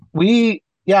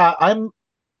I'm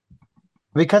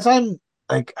because I'm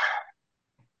like,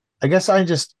 I guess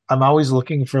I'm always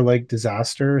looking for like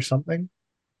disaster or something.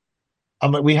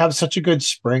 We have such a good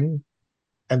spring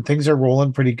and things are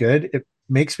rolling pretty good. It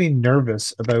makes me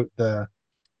nervous about the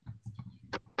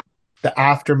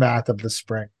aftermath of the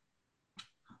spring.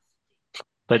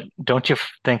 But don't you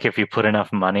think if you put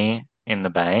enough money in the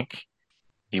bank,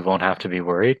 you won't have to be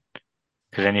worried?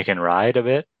 Because then you can ride a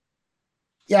bit.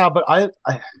 Yeah, but I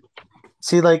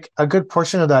see like a good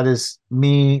portion of that is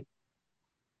me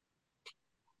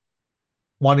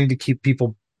wanting to keep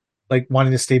people like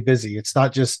wanting to stay busy. It's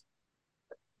not just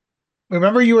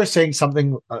remember you were saying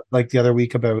something like the other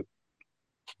week about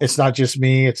it's not just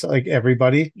me, it's like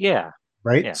everybody, Yeah,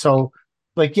 right? yeah, So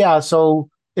like yeah, so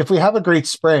if we have a great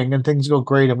spring and things go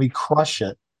great and we crush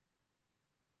it,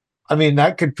 I mean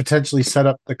that could potentially set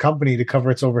up the company to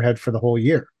cover its overhead for the whole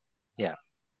year. yeah.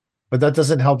 But that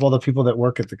doesn't help all the people that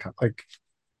work at the like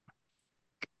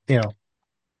you know,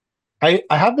 I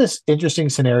have this interesting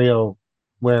scenario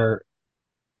where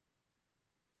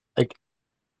like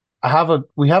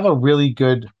we have a really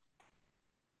good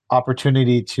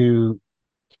opportunity to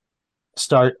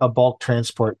start a bulk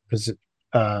transport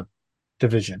uh,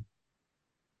 division,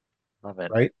 Love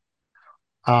it. right?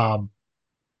 Um,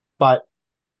 but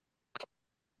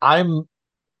I'm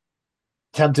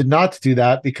tempted not to do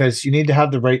that because you need to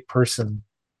have the right person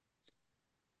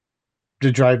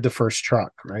to drive the first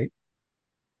truck, right?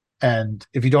 And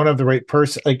if you don't have the right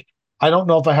person, like I don't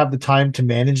know if I have the time to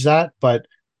manage that, but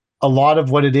a lot of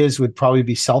what it is would probably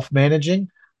be self-managing.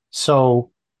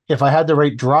 So if I had the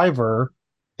right driver,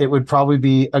 it would probably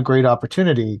be a great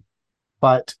opportunity.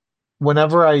 But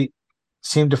whenever I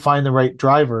seem to find the right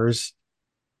drivers,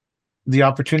 the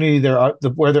opportunity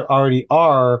where there already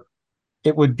are,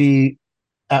 it would be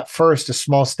at first a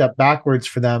small step backwards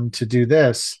for them to do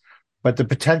this. But the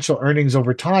potential earnings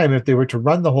over time, if they were to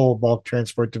run the whole bulk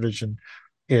transport division,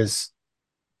 is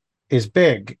is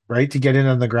big, right? To get in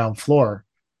on the ground floor.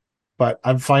 But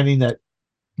I'm finding that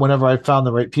whenever I found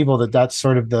the right people, that's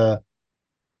sort of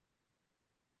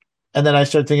and then I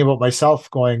started thinking about myself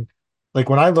going, like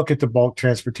when I look at the bulk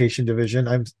transportation division,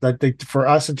 I'm that for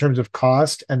us in terms of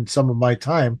cost and some of my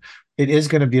time, it is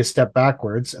going to be a step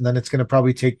backwards. And then it's going to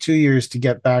probably take 2 years to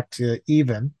get back to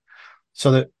even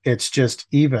so that it's just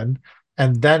even.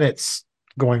 And then it's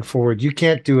going forward. You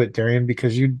can't do it, Darian,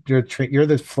 because you're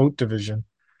the float division.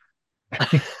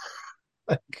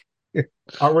 Like, you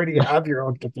already have your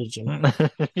own division.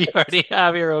 You already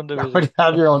have your own You division. already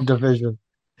have your own division.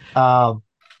 Um,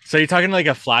 So you're talking like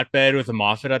a flatbed with a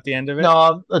Moffat at the end of it?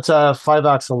 no, it's a 5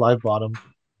 axle live bottom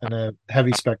and a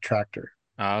heavy spec tractor.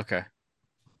 Oh, okay.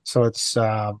 So it's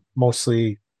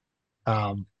mostly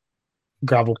um,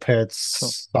 gravel So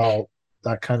pits, salt,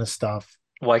 that kind of stuff.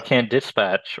 why can't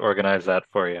dispatch organize that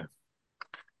for you?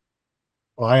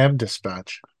 Well, I am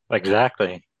dispatch.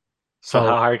 Exactly. So how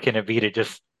So hard can it be to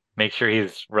just make sure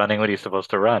he's running what he's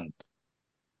supposed to run?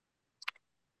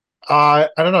 I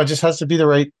don't know. It just has to be the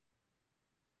right.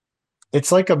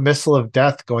 It's like a missile of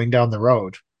death going down the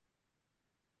road.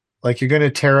 Like you're going to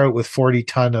tear out with 40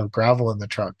 ton of gravel in the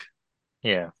truck,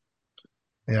 Yeah.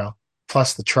 you know,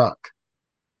 plus the truck.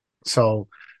 So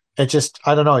it just,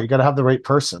 I don't know. You got to have the right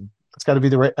person. It's got to be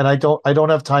the right. And I don't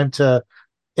have time to,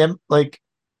 like,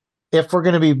 if we're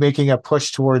going to be making a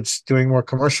push towards doing more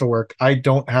commercial work, I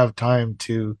don't have time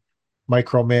to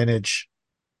micromanage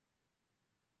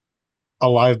a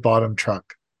live bottom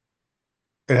truck.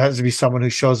 It has to be someone who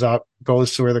shows up,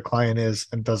 goes to where the client is,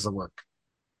 and does the work.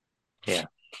 Yeah.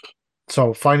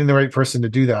 So finding the right person to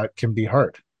do that can be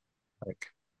hard. Like,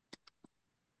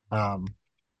 um,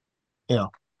 you know,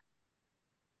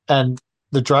 and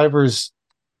the drivers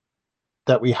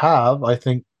that we have, I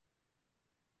think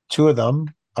two of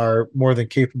them are more than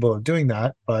capable of doing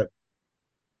that, but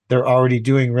they're already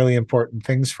doing really important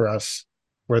things for us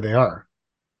where they are.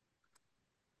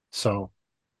 So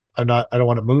I don't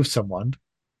want to move someone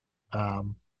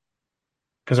um,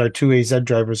 because our two AZ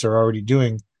drivers are already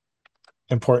doing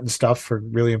important stuff for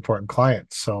really important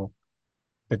clients. So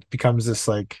it becomes this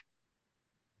like,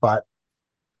 but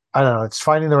I don't know. It's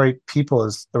finding the right people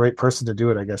is the right person to do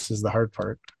it. I guess is the hard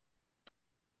part.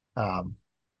 Um,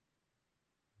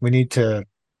 we need to,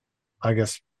 I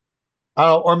guess, I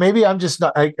don't know, or maybe I'm just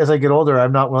not. As I get older,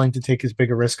 I'm not willing to take as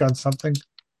big a risk on something.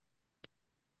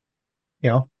 You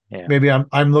know, Yeah. maybe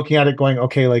I'm looking at it going,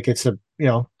 okay, like it's a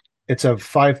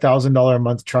 $5,000 a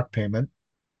month truck payment,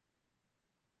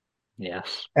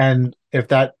 Yes. and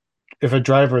if a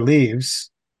driver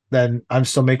leaves, then I'm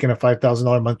still making a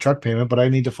 $5,000 a month truck payment, but I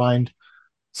need to find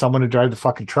someone to drive the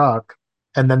fucking truck.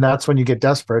 And then that's when you get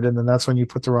desperate. And then that's when you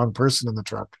put the wrong person in the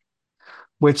truck.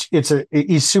 which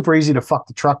he's super easy to fuck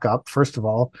the truck up, first of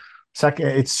all. Second,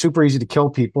 it's super easy to kill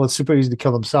people. It's super easy to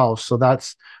kill themselves. So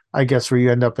that's, I guess, where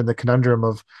you end up in the conundrum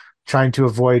of trying to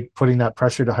avoid putting that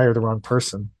pressure to hire the wrong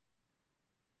person.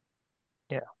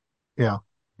 Yeah. Yeah.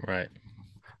 Right.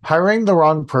 Hiring the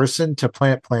wrong person to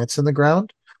plant plants in the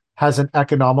ground has an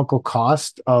economical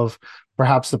cost of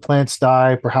perhaps the plants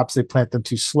die, perhaps they plant them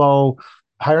too slow.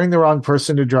 Hiring the wrong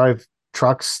person to drive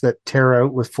trucks that tear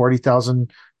out with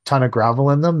 40,000 ton of gravel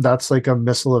in them, that's like a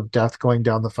missile of death going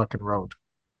down the fucking road.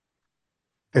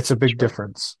 It's a big Sure.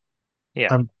 difference.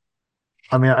 Yeah.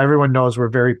 I mean, everyone knows we're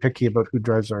very picky about who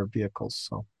drives our vehicles.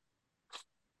 So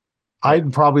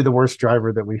I'm probably the worst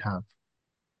driver that we have.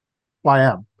 Well, I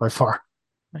am by far.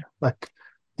 Yeah. Like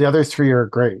the other three are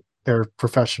great. They're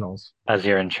professionals. As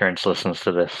your insurance listens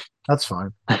to this. That's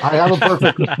fine. I have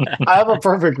a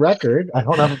perfect record. I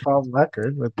don't have a problem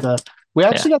record, but we Yeah.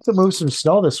 actually got to move some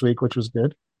snow this week, which was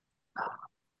good.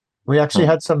 We actually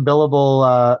Hmm. had some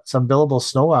billable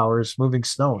snow hours moving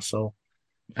snow. So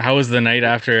How was the night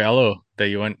after Elo that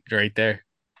you went right there?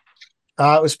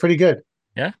 it was pretty good.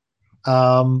 Yeah.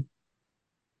 Um,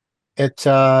 it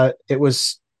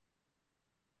was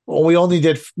well, we only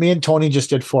did me and Tony just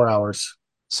did 4 hours,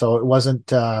 so it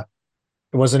wasn't a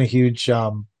huge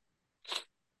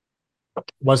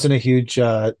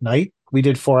night. We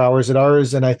did 4 hours at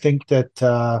ours, and I think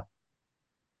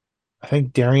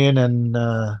Darian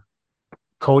and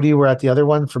Cody were at the other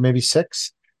one for maybe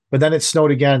six. But then it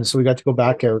snowed again, so we got to go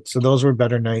back out. So those were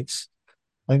better nights.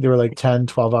 I think they were like 10,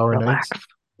 12 hour Relax. nights.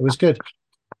 It was good. It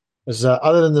was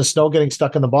other than the snow getting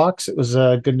stuck in the box, it was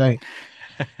a good night.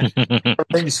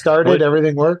 Everything started, Would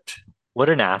everything worked. would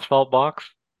an asphalt box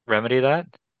remedy that?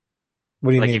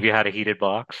 What do you Like if mean? you had a heated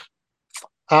box?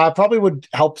 Probably would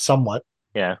help somewhat.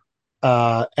 Yeah.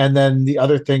 And then the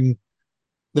other thing,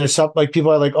 there's some like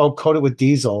people are like, oh, coat it with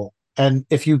diesel. And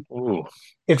Ooh.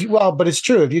 well, but it's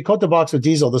true. If you coat the box with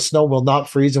diesel, the snow will not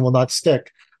freeze and will not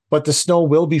stick, but the snow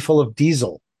will be full of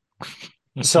diesel.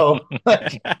 So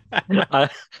like, I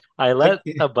I like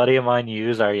let a buddy of mine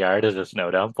use our yard as a snow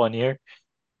dump one year,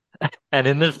 and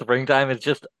in the springtime, it's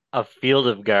just a field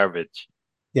of garbage.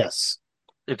 yes.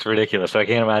 It's ridiculous. So I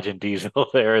can't imagine diesel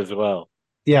there as well.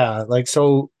 Yeah. Like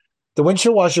so the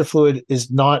windshield washer fluid is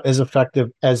not as effective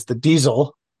as the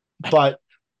diesel, but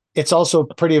it's also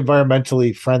pretty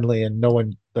environmentally friendly and no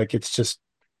one like it's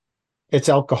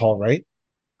alcohol, right?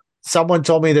 Someone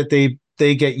told me that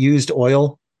they get used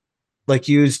oil, like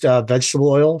used vegetable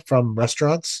oil from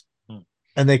restaurants, Hmm.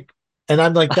 and they and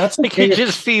I'm like, that's I could okay.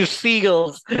 just see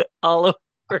seagulls all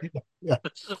over Yeah.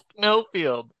 the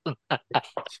snowfield.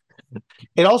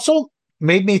 It also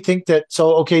made me think that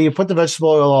so okay, you put the vegetable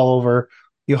oil all over,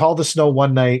 you haul the snow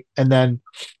one night, and then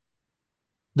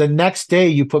the next day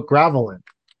you put gravel in,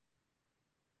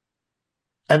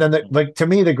 and then like to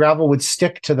me the gravel would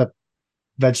stick to the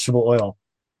vegetable oil,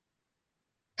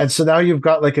 and so now you've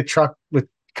got like a truck with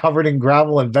covered in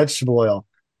gravel and vegetable oil,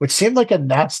 which seemed like a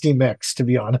nasty mix to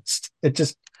be honest. It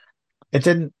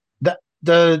didn't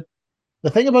the the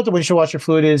thing about the windshield washer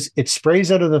fluid is it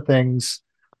sprays out of the things.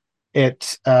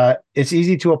 It's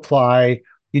easy to apply.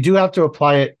 You do have to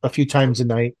apply it a few times a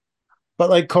night. But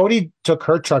like Cody took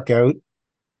her truck out,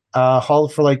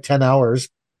 hauled for like 10 hours,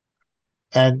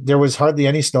 and there was hardly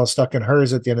any snow stuck in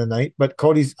hers at the end of the night. But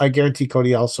I guarantee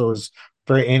Cody also is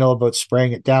very anal about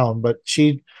spraying it down. But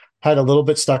she had a little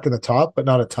bit stuck in the top, but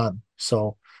not a ton.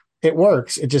 So it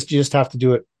works. You just have to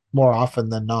do it more often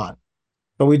than not.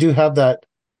 But we do have that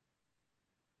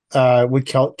with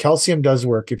calcium does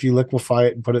work. If you liquefy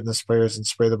it and put it in the sprayers and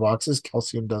spray the boxes,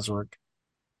 calcium does work.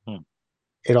 Hmm.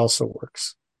 It also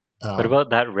works. What about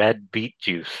that red beet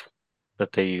juice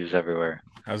that they use everywhere?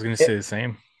 I was gonna it, say the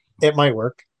same. it might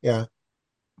work. Yeah.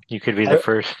 You could be the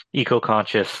first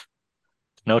eco-conscious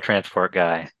snow transport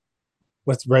guy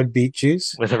With red beet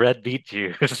juice. with a red beet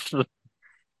juice.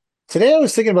 Today I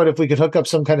was thinking about if we could hook up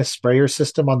some kind of sprayer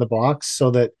system on the box so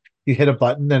that you hit a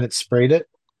button and it sprayed it.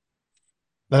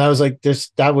 And I was like,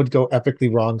 that would go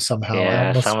epically wrong somehow.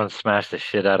 Yeah, someone smashed the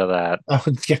shit out of that. I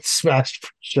would get smashed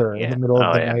for sure in Yeah. the middle of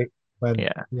Oh the yeah. night when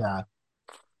Yeah. yeah.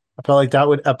 I felt like that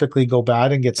would epically go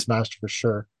bad and get smashed for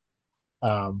sure.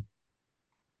 Um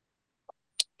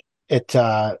it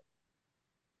yeah,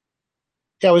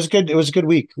 it was good. It was a good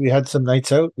week. We had some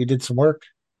nights out. We did some work.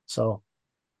 So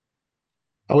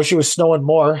I wish it was snowing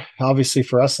more. Obviously,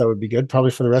 for us, that would be good.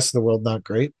 Probably for the rest of the world, not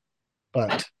great.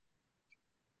 But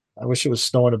I wish it was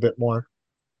snowing a bit more.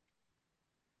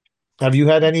 Have you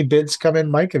had any bids come in,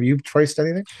 Mike? Have you priced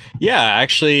anything? Yeah,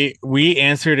 actually, we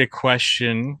answered a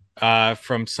question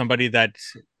from somebody that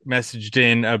messaged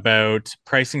in about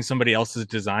pricing somebody else's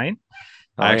design.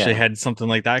 I Oh actually yeah. had something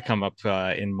like that come up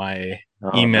in my Oh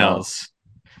no. emails.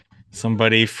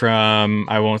 Somebody from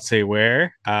I won't say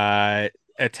where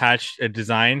attached a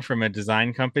design from a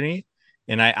design company,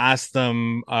 and I asked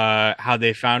them how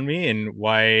they found me and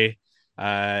why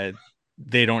uh,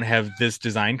 they don't have this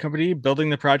design company building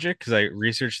the project, because I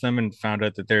researched them and found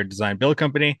out that they're a design build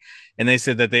company, and they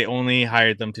said that they only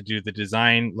hired them to do the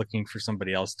design, looking for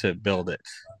somebody else to build it.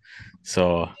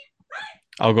 So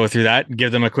I'll go through that,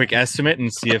 give them a quick estimate,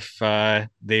 and see if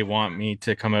they want me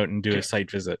to come out and do a D-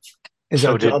 site visit. Is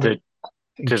So that did job the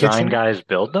in design Kitchener? guys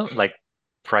build them? Like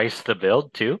price the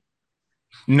build too?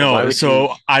 Because why No, would you?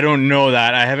 so I don't know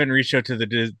that. I haven't reached out to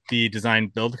the design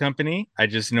build company. I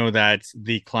just know that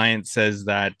the client says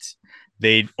that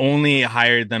they only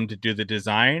hired them to do the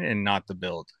design and not the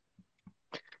build.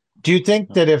 Do you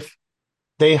think that if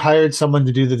they hired someone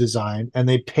to do the design and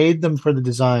they paid them for the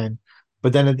design,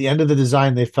 but then at the end of the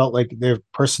design they felt like their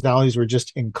personalities were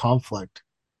just in conflict,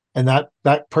 and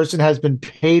that person has been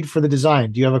paid for the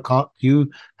design? Do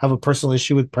you have a personal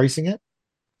issue with pricing it?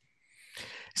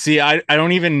 See, I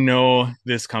don't even know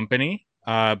this company,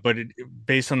 but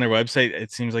based on their website,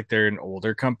 it seems like they're an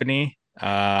older company.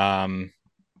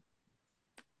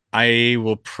 I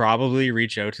will probably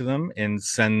reach out to them and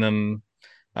send them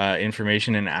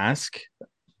information and ask,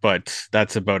 but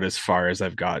that's about as far as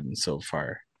I've gotten so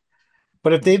far.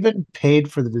 But if they've been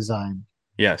paid for the design,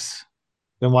 Yes.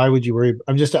 then why would you worry?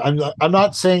 I'm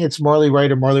not saying it's morally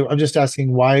right or morally. I'm just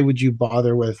asking, why would you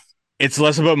bother with? It's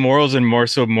less about morals and more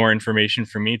so more information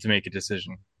for me to make a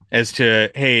decision as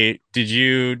to, hey, did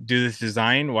you do this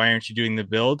design? Why aren't you doing the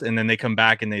build? And then they come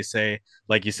back and they say,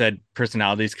 like you said,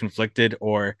 personalities conflicted,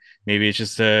 or maybe it's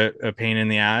just a pain in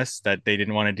the ass that they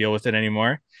didn't want to deal with it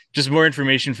anymore. Just more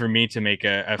information for me to make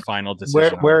a final Where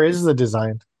decision on. where is the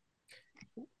design?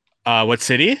 What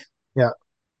city? Yeah.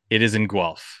 It is in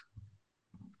Guelph.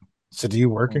 So do you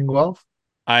work in Guelph?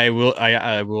 I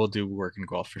will do work in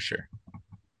Guelph for sure.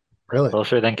 Really?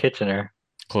 Closer than Kitchener.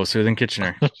 Closer than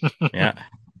Kitchener. Yeah.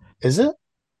 Is it?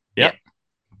 Yeah. Yep.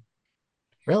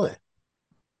 Really?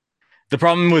 The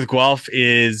problem with Guelph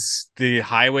is the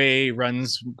highway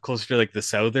runs closer to like the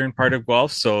southern part of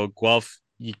Guelph. So Guelph,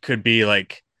 you could be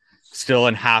like still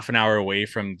in half an hour away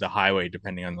from the highway,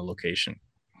 depending on the location.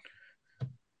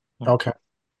 Okay.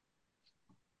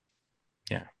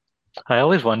 Yeah. I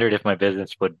always wondered if my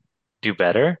business would do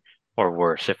better or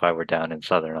worse if I were down in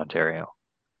Southern Ontario.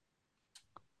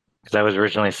 Because I was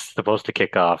originally supposed to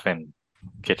kick off in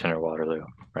Kitchener Waterloo,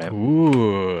 right?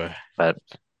 Ooh, But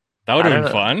that would I have don't been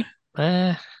know. fun.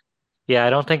 Eh, yeah, I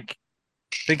don't think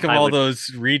Think of I all would. those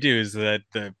redos that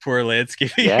the poor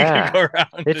landscaping you could Yeah, go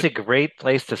around. it's a great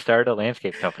place to start a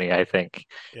landscape company, I think.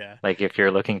 Yeah. Like if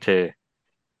you're looking to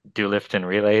do lift and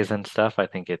relays and stuff, I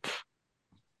think it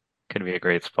could be a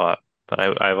great spot. But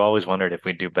I've always wondered if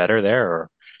we'd do better there or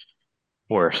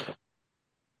worse.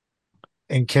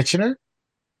 In Kitchener?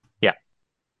 Yeah.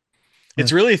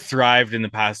 It's really thrived in the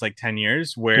past like 10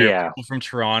 years where Yeah. people from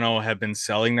Toronto have been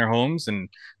selling their homes and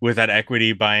with that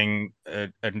equity buying a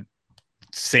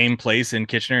same place in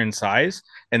Kitchener in size,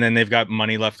 and then they've got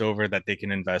money left over that they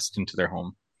can invest into their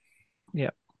home. Yeah.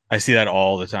 I see that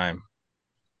all the time.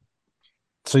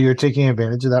 So you're taking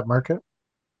advantage of that market?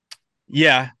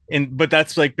 Yeah, and but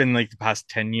that's like been like the past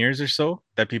 10 years or so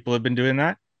that people have been doing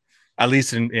that. At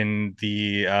least in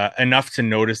the enough to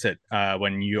notice it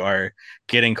when you are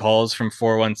getting calls from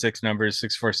 416 numbers,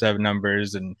 647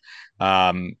 numbers, and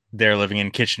they're living in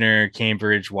Kitchener,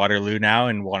 Cambridge, Waterloo now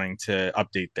and wanting to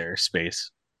update their space.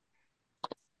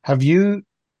 Have you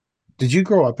did you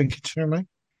grow up in Kitchener, Mike?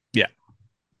 Yeah.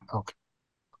 Okay.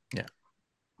 Yeah.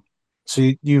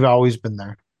 So you've always been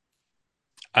there.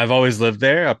 I've always lived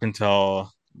there up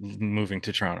until moving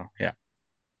to Toronto. Yeah.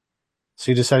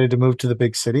 So you decided to move to the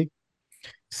big city?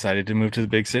 Decided to move to the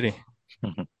big city.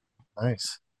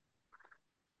 Nice.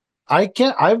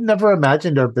 I've never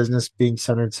imagined our business being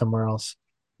centered somewhere else.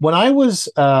 When I was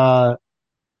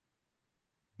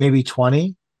maybe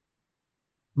 20,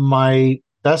 my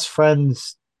best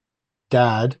friend's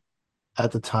dad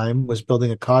at the time was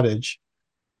building a cottage,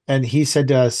 and he said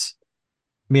to us,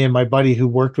 me and my buddy who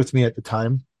worked with me at the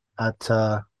time at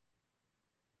the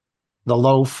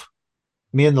loaf,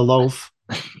 me and the loaf,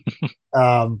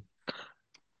 um,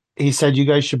 he said, you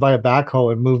guys should buy a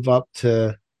backhoe and move up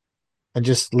to and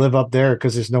just live up there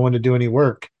because there's no one to do any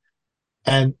work.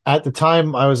 And at the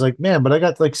time, I was like, man, but I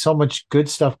got like so much good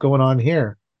stuff going on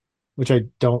here, which I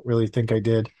don't really think I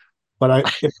did.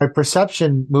 But if my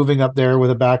perception moving up there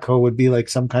with a backhoe would be like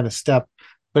some kind of step.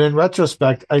 But in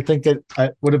retrospect, I think that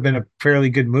it would have been a fairly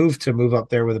good move to move up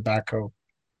there with a backhoe.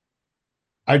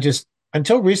 I just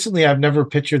until recently, I've never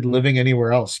pictured living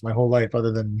anywhere else my whole life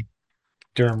other than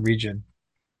Durham region,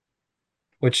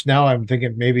 which now I'm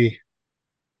thinking maybe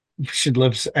we should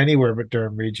live anywhere but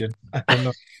Durham region. I don't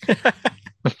know.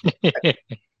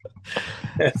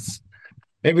 It's,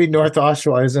 maybe North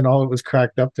Oshawa isn't all it was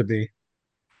cracked up to be.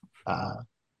 Uh,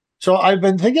 so I've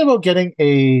been thinking about getting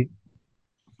a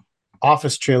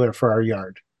office trailer for our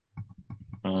yard,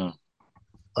 Mm.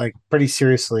 like pretty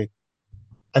seriously.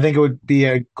 I think it would be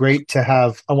a great to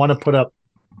have. I want to put up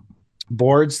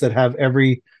boards that have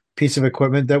every piece of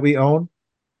equipment that we own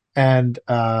and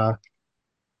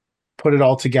put it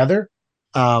all together.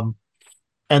 Um,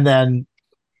 and then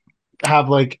have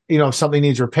like, if something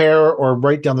needs repair or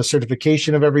write down the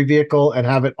certification of every vehicle and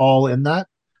have it all in that.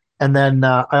 And then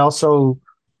I also,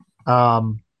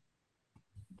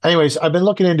 anyways, I've been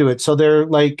looking into it. So they're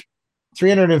like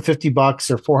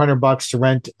 $350 or $400 to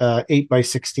rent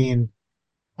 8x16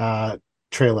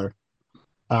 trailer.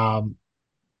 Um,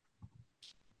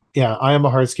 yeah, I am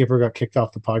a hardscaper. Got kicked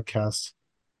off the podcast,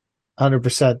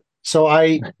 100%. So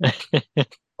I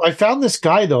found this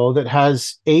guy though that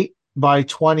has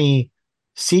 8x20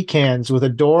 sea cans with a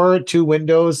door, two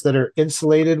windows that are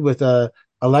insulated with a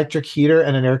electric heater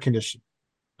and an air conditioner.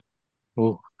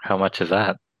 Ooh, how much is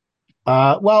that?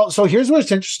 Well, so here's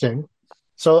what's interesting.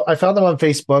 So I found them on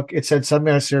Facebook. It said, send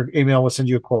me your email, we'll send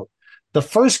you a quote. The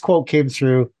first quote came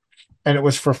through and it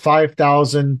was for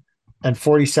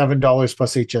 $5,047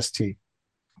 plus HST.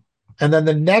 And then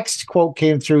the next quote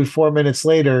came through 4 minutes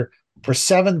later for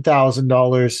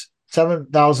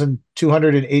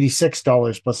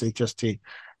 $7,286 plus HST.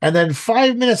 And then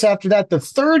 5 minutes after that, the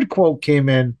third quote came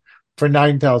in for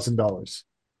 $9,000.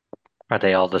 Are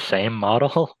they all the same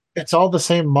model? It's all the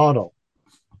same model.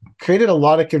 Created a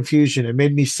lot of confusion. It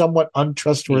made me somewhat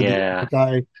untrustworthy of the Yeah.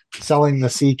 guy selling the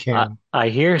C I, can. I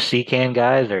hear C-can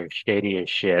guys are shady as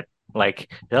shit. Like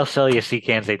they'll sell you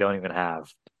C-cans they don't even have.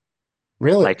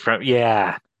 Really? Like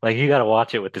yeah. Like you gotta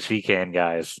watch it with the C-can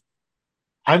guys.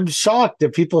 I'm shocked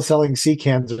that people selling C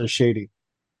cans are shady.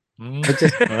 Mm, I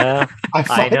just well, I I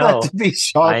find that know. to be I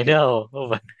shocking. know.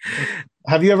 Oh,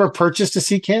 Have you ever purchased a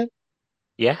C can?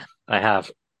 yeah, I have.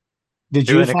 Did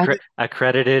Through you an find it?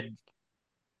 accredited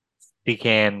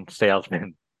C-can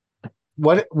salesman.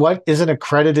 What is an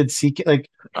accredited C can? Like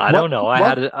I what don't know. I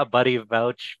what had a buddy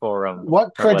vouch for him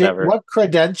what or whatever. what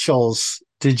credentials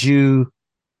did you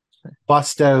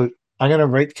bust out? I'm gonna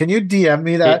write. Can you DM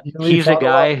me that? And we He's a follow up.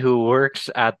 guy who works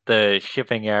at the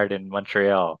shipping yard in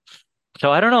Montreal.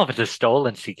 So I don't know if it's a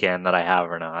stolen C-can that I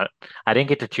have or not. I didn't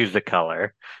get to choose the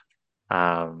color.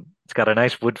 It's got a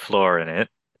nice wood floor in it.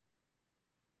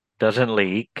 Doesn't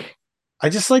leak. I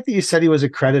just like that you said he was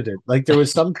accredited. Like there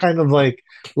was some kind of like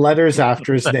letters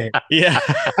after his name. Yeah.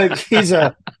 Like he's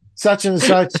a such and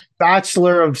such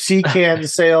bachelor of C can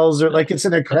sales, or like it's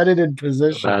an accredited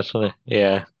position. Actually,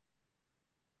 yeah,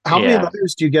 How many yeah.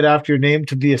 letters do you get after your name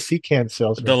to be a C can The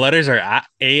salesman? letters are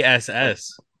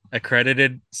ASS,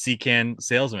 accredited C-can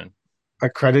salesman.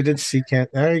 Accredited C can.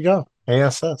 There you go.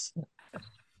 ASS.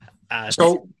 Uh,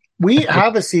 So we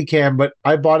have a C can, but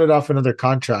I bought it off another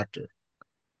contractor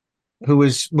who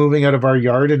was moving out of our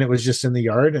yard, and it was just in the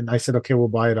yard. And I said, okay, we'll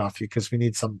buy it off you because we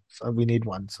need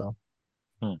one. So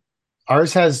Hmm.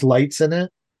 ours has lights in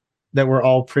it that were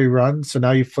all pre-run. So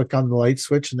now you flick on the light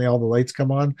switch and all the lights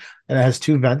come on, and it has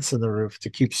two vents in the roof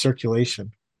to keep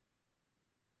circulation.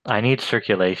 I need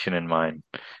circulation in mine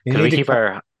You because need we to keep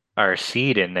cut. our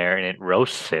seed in there and it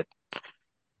roasts it,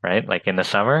 right? Like in the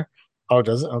summer. Oh,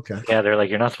 does it? Okay. Yeah, they're like,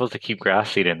 you're not supposed to keep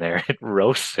grass seed in there. It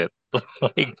roasts it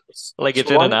like like So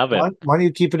it's in an oven. why do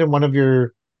you keep it in one of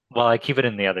your? Well, I keep it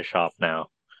in the other shop now.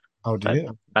 Oh, do I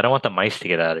you? I don't want the mice to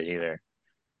get at it either.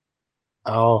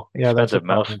 Oh, yeah, that's a Expensive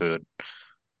mouse problem. food.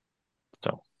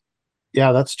 So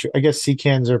Yeah, that's true. I guess C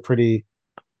cans are pretty.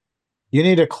 You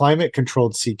need a climate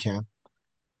controlled C can.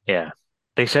 yeah.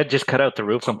 They said just cut out the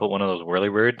roof and put one of those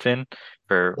whirlybirds in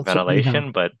for That's what we have.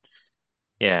 ventilation, but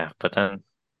yeah, but then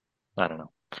I don't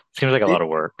know. Seems like a lot It, of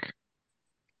work.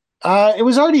 it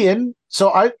was already in,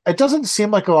 so I. It doesn't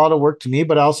seem like a lot of work to me,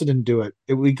 but I also didn't do it.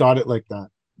 We got it like that.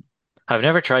 I've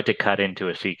never tried to cut into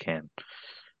a sea can.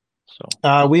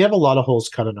 So We have a lot of holes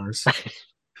cut in ours.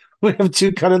 We have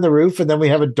two cut in the roof, and then we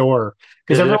have a door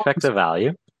because does it everyone. affect the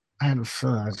value? I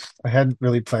hadn't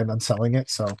really planned on selling it,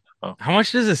 so Oh, how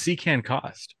much does a C-can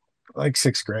cost? like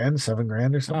 6 grand, 7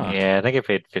 grand or something. Oh, yeah, I think I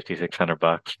paid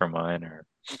 $5,600 for mine or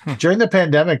During the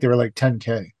pandemic, they were like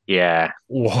 10K. yeah,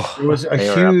 It was whoa. a they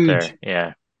were up huge. there.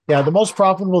 Yeah. Yeah, the most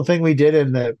profitable thing we did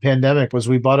in the pandemic was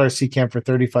we bought our C Camp for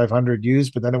 3,500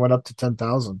 used, but then it went up to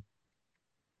 10,000.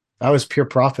 That was pure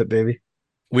profit, baby.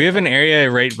 We have an area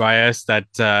right by us that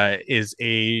is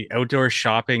a outdoor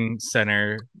shopping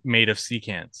center made of sea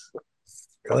cans.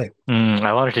 Really?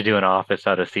 I wanted to do an office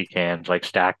out of sea cans, like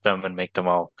stack them and make them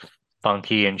all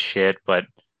funky and shit, but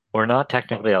we're not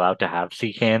technically allowed to have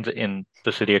sea cans in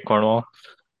the city of Cornwall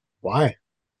Why?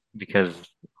 because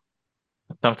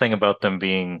something about them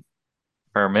being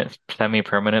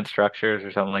semi-permanent structures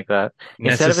or something like that.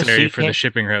 Instead of a Necessary sea for the can,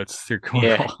 shipping routes through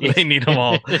yeah, Cornwall. They need them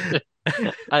all.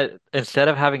 instead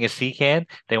of having a sea can,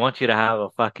 they want you to have a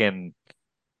fucking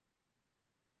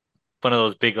one of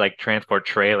those big like transport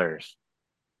trailers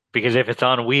because if it's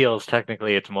on wheels,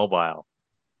 technically it's mobile,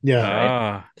 Yeah, right?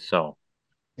 Ah, So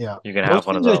yeah. you can Those have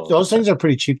one of things are those. those things are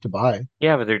pretty cheap to buy.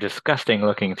 Yeah, but they're disgusting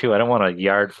looking too. I don't want a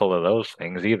yard full of those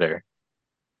things either.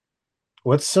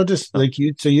 What's so just So, like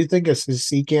you? So you think a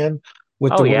sea can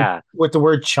oh yeah. with the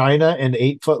word China and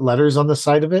 8 foot letters on the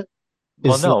side of it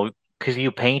Well, is like? no, because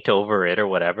you paint over it or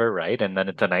whatever, right? And then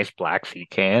it's a nice black sea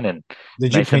can and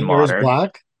Did you nice and paint yours modern.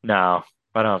 black? No,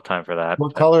 I don't have time for that.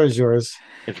 What color is yours?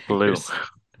 It's blue. yours.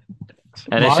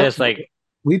 And it's Well, just like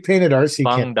we painted our sea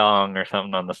can. bung dong or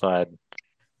something on the side.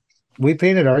 We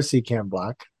painted our sea can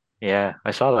black. Yeah,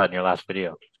 I saw that in your last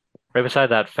video. Right beside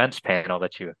that fence panel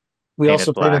that you We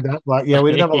also painted painted black. that black. Yeah,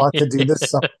 we didn't have a lot to do this,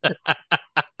 so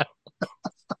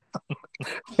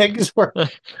things were. I'm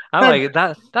And like,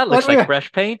 that then looks like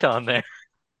fresh paint on there.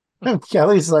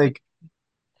 Kelly's like,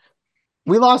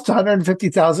 we lost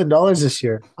 $150,000 this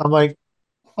year. I'm like,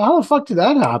 how the fuck did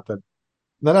that happen?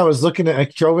 Then I was looking at, I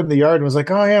drove in the yard and was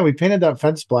like, oh yeah, we painted that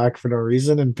fence black for no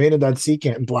reason and painted that sea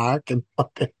can black and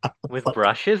fucking, With like,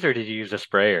 brushes, or did you use a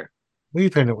sprayer? we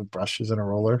painted with brushes and a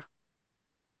roller.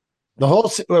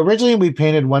 Originally we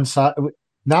painted one side.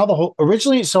 Now the whole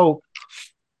originally so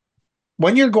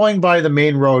when you're going by the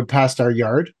main road past our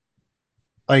yard,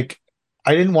 like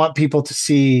I didn't want people to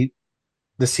see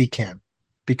the sea can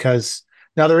because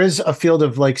now there is a field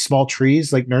of like small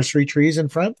trees, like nursery trees in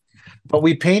front, but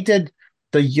we painted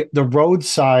the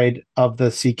roadside of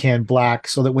the sea can black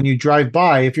so that when you drive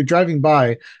by, if you're driving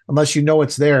by, unless you know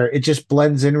it's there, it just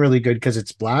blends in really good because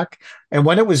it's black. And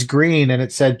when it was green and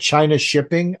it said China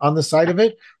shipping on the side of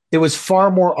it, it was far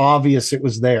more obvious it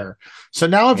was there. So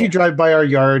now if you Yeah. drive by our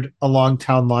yard along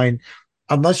town line,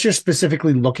 unless you're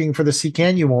specifically looking for the sea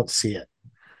can, you won't see it.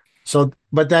 So,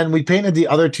 but then we painted the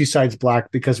other two sides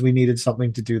black because we needed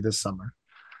something to do this summer.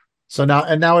 So now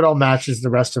it all matches the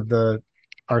rest of the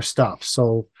our stuff.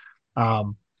 So,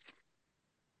 um,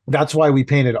 that's why we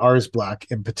painted ours black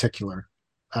in particular.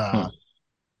 Hmm.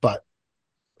 But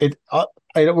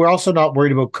we're also not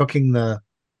worried about cooking the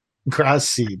grass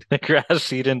seed. The grass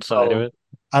seed inside of So it.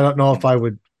 I don't know if I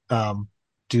would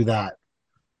do that.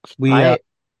 We I Go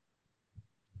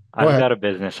I've ahead. got a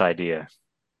business idea,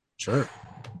 Sure.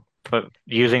 but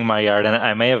using my yard, and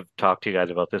I may have talked to you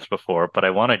guys about this before, but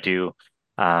I want to do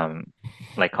um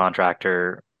like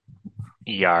contractor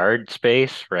yard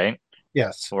space, right?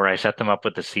 Yes. Where I set them up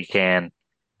with the sea can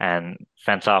and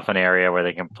fence off an area where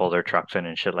they can pull their trucks in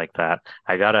and shit like that.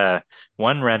 I got a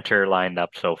one renter lined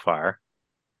up so far.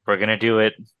 We're gonna do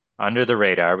it under the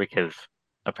radar because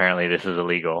apparently this is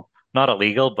illegal. Not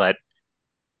illegal, but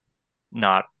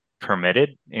not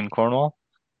permitted in Cornwall.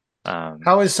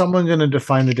 How is someone going to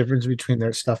define the difference between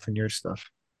their stuff and your stuff?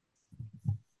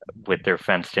 With their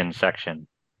fenced in section.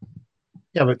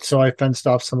 Yeah, but so I fenced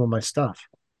off some of my stuff.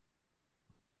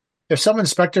 If some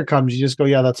inspector comes, you just go,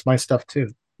 yeah, that's my stuff too.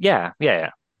 Yeah, yeah, yeah.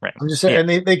 Right. I'm just saying,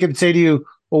 Yeah. and they could say to you,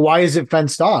 well, why is it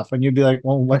fenced off? And you'd be like,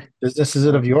 well, what business is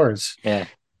it of yours? Yeah.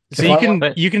 So If I want,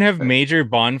 But you can have major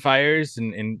bonfires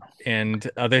and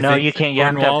other no, things you in can't. You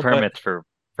have to have Cornwall, but permits for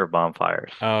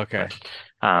bonfires. oh, okay.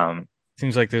 But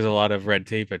Seems like there's a lot of red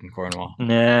tape in Cornwall.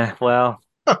 nah, well,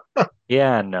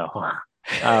 yeah, no.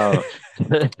 Um,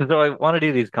 so I want to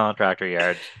do these contractor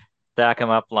yards, stack them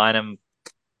up, line them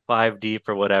five deep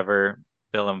or whatever,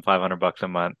 bill them $500 a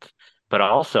month. But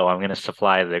also, I'm going to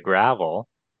supply the gravel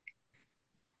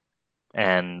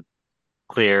and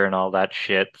clear and all that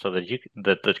shit so that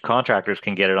that the contractors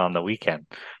can get it on the weekend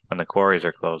when the quarries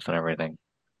are closed and everything.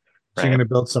 so you're Right? going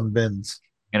to build some bins,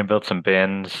 Gonna build some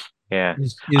bins. Yeah.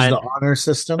 use I the honor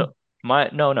system. so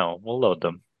no, we'll load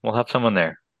them. We'll have someone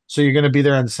there. So you're going to be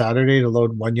there on Saturday to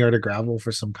load 1 yard of gravel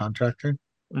for some contractor.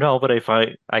 No, but if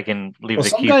I can leave Well, the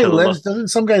some keys guy to the lives, doesn't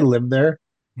some guy live there?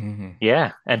 Hmm.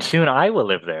 yeah, and soon I will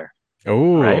live there,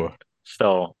 right? Oh,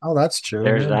 So Oh, that's true.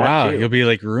 there's Yeah. that wow. too. You'll be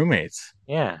like roommates.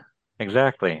 Yeah,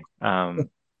 exactly.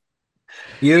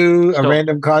 You, a So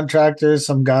random contractor,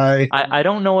 some guy. I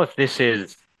don't know if this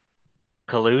is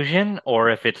collusion or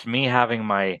if it's me having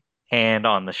my hand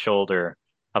on the shoulder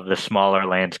of the smaller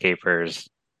landscapers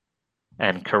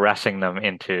and caressing them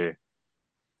into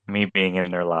me being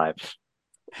in their lives.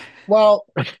 Well,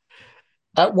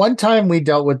 at one time we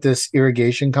dealt with this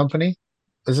irrigation company.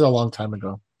 This is a long time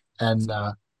ago, and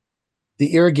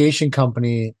the irrigation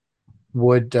company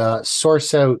would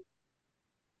source out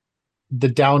the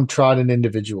downtrodden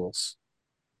individuals.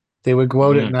 They would go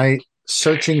out at Mm. night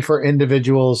searching for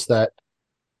individuals that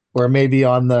were maybe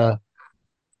on on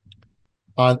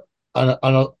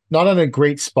a not on a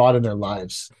great spot in their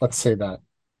lives. Let's say that.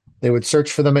 They would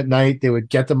search for them at night. They would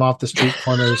get them off the street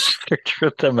corners. Search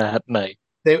for them at night.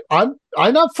 I'm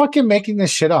not fucking making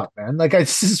this shit up, man. Like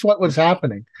this is what was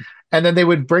happening. And then they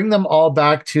would bring them all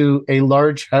back to a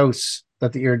large house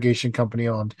that the irrigation company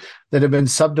owned that had been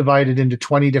subdivided into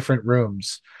 20 different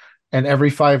rooms. And every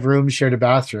 5 rooms shared a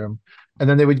bathroom. And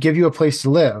then they would give you a place to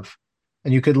live.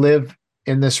 And you could live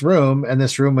in this room, and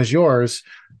this room was yours.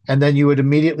 And then you would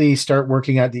immediately start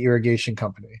working at the irrigation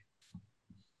company.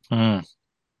 Mm.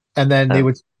 And then they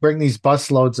would bring these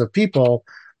bus loads of people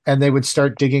and they would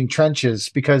start digging trenches,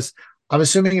 because I'm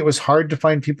assuming it was hard to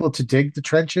find people to dig the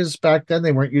trenches back then.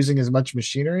 They weren't using as much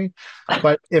machinery.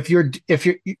 But if you're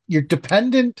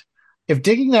dependent, if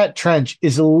digging that trench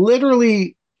is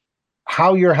literally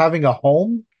how you're having a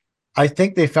home, I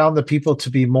think they found the people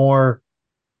to be more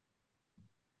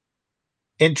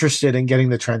interested in getting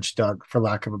the trench dug, for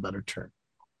lack of a better term.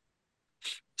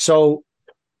 So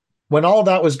when all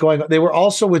that was going on, they were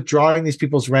also withdrawing these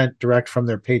people's rent direct from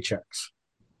their paychecks.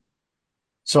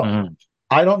 So Mm.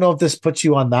 I don't know if this puts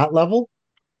you on that level,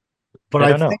 but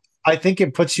I don't know. I think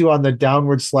it puts you on the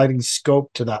downward sliding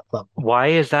scope to that level. Why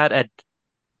is that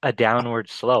a downward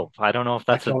slope? I don't know if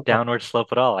I that's a don't know. downward slope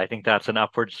at all. I think that's an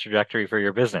upward trajectory for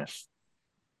your business,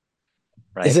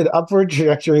 Is right? it upward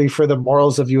trajectory for the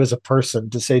morals of you as a person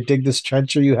to say, dig this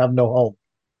trench or you have no home?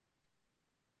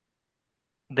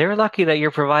 They're lucky that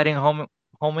you're providing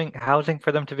homing housing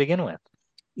for them to begin with,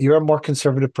 You're a more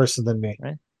conservative person than me.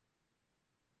 right?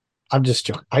 I'm just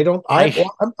joking. I don't. I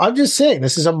I'm just saying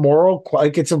this is a moral.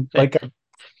 Like it's a like a.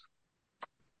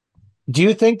 Do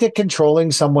you think that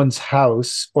controlling someone's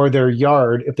house or their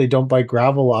yard if they don't buy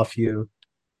gravel off you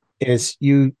is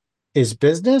you is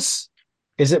business?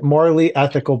 Is it morally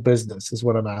ethical business? Is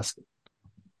what I'm asking.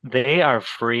 they are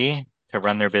free to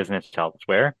run their business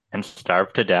elsewhere and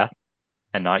starve to death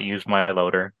and not use my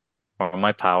loader or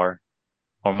my power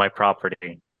or my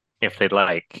property if they'd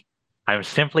like. I'm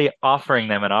simply offering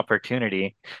them an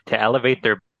opportunity to elevate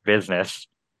their business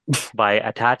by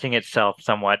attaching itself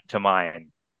somewhat to mine.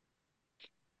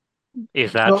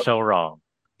 Is that So so wrong?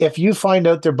 if you find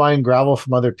out they're buying gravel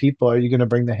from other people, are you going to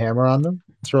bring the hammer on them,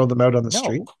 throw them out on the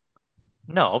street?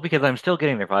 No, no, because I'm still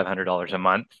getting their $500 a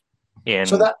month So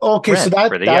in that okay, so rent that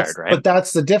for the yard, that's right? but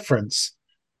that's the difference.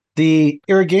 The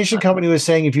irrigation company was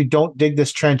saying if you don't dig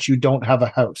this trench, you don't have a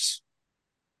house.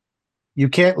 You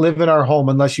can't live in our home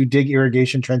unless you dig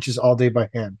irrigation trenches all day by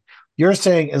hand. You're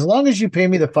saying as long as you pay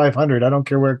me the 500, I don't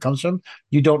care where it comes from,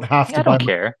 you don't have Yeah, to I buy don't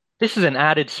my. care. This is an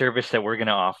added service that we're going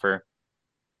to offer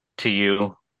to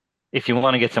you if you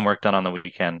want to get some work done on the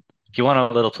weekend. If you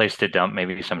want a little place to dump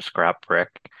maybe some scrap brick,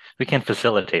 we can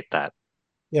facilitate that,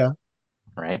 Yeah,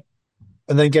 right?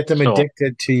 and then get them So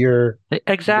addicted to your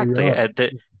exactly, yard.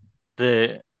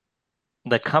 the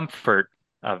the comfort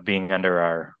of being under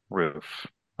our roof,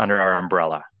 under our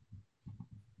umbrella.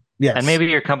 And Yes. maybe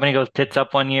your company goes tits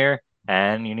up one year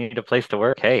and you need a place to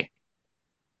work. Hey,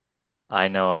 I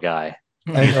know a guy.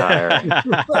 I He's know. hiring.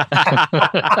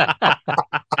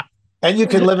 And you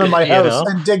can live in my You house know?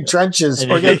 and dig trenches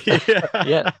And or get.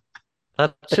 yeah,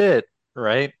 that's it,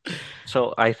 right?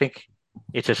 So I think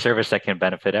it's a service that can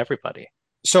benefit everybody.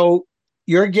 So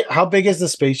how big is the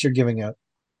space you're giving out?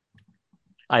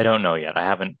 I don't know yet. I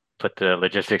haven't put the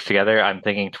logistics together. I'm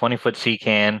thinking 20-foot sea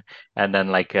can and then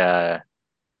like a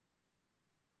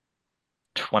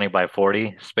 20 by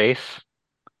 40 space.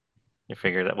 You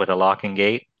figure that with a lock and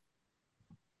gate,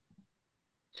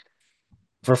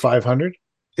 For 500?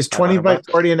 Is 20 500 by bucks.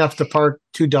 40 enough to park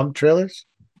 2 dump trailers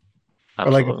or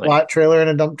like a Absolutely. flat trailer and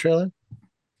a dump trailer?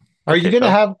 I'd say so.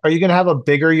 Are you going to have a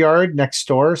bigger yard next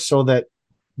door so that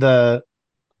the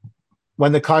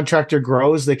when the contractor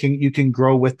grows, you can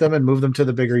grow with them and move them to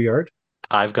the bigger yard?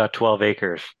 I've got 12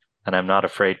 acres and I'm not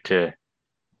afraid to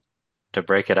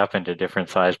break it up into different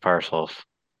size parcels.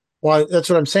 Well, that's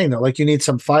what I'm saying though. Like you need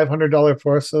some $500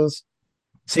 parcels.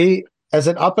 See, as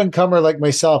an up and comer like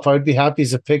myself, I would be happy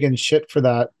as a pig in shit for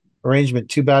that arrangement.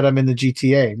 Too bad I'm in the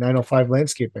GTA 905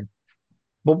 landscaping.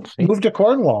 Well, See? move to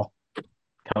Cornwall.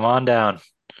 Come on down.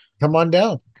 Come on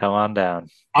down. Come on down.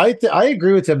 I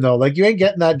agree with him though. Like you ain't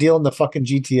getting that deal in the fucking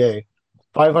GTA.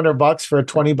 $500 for a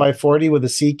 20 by 40 with a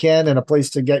sea can and a place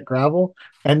to get gravel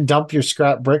and dump your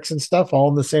scrap bricks and stuff all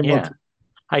in the same Yeah. location.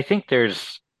 I think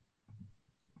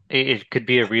it could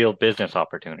be a real business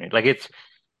opportunity. Like it's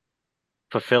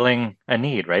fulfilling a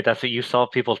need, right? That's what you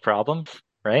solve people's problems,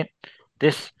 right?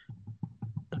 This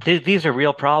these are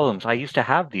real problems. I used to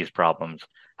have these problems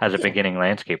as a Yeah. beginning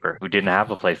landscaper who didn't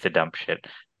have a place to dump shit.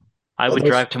 I Well, would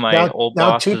there's drive to my now old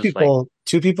now boss's like,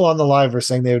 two people on the live are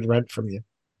saying they would rent from you.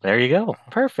 there you go.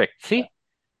 Perfect. See?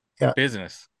 Yeah.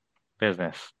 Business.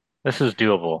 Business. This is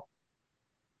doable.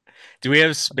 Do we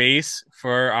have space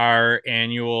for our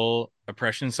annual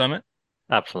oppression summit?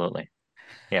 Absolutely.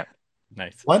 Yeah.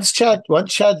 Nice. Once Chad,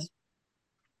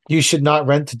 you should not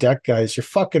rent to deck guys. You're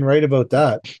fucking right about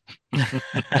that.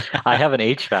 I have an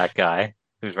HVAC guy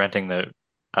who's renting the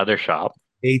other shop,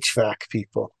 HVAC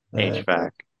people. HVAC.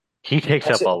 He takes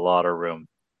That's up a it. lot of room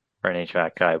for an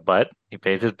HVAC guy, but he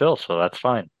pays his bill, so that's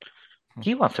fine.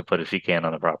 He wants to put a can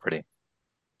on the property.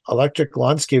 Electric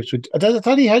Lawnscapes would. I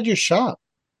thought he had your shop.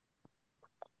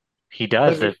 He What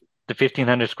does. is it- The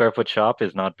 1,500 square foot shop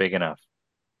is not big enough.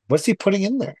 What's he putting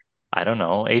in there? I don't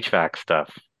know, HVAC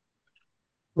stuff.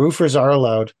 Roofers are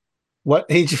allowed. What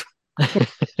H?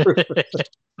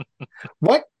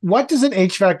 What does an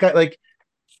HVAC guy like?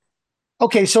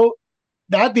 Okay, so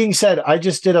that being said, I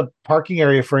just did a parking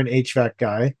area for an HVAC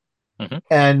guy, Mhm.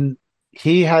 and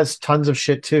he has tons of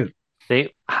shit too.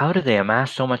 How do they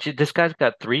amass so much? This guy's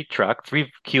got three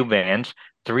cube vans,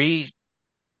 three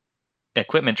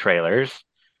equipment trailers,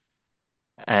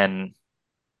 and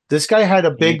This guy had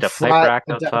he needs a pipe rack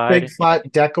a big outside.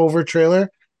 flat deck over trailer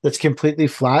that's completely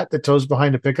flat that tows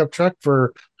behind a pickup truck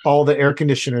for all the air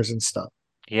conditioners and stuff.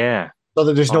 Yeah. So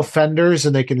that there's no Oh, fenders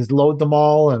and they can load them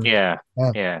all. And yeah.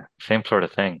 yeah. Yeah. Same sort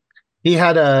of thing. He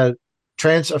had a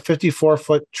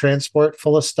 54-foot transport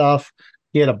full of stuff.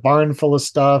 He had a barn full of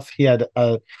stuff. He had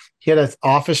an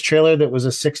office trailer that was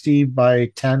a 60 by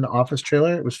 10 office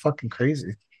trailer. It was fucking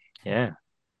crazy. Yeah.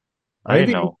 I didn't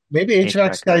Maybe know maybe HVAC HVAC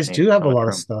guys guys do needed have so a much lot of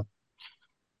room. stuff.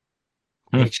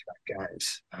 Hmm. HVAC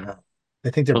guys. I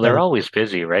think they're Well, they're better. always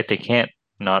busy, right? They can't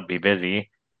not be busy.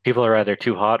 People are either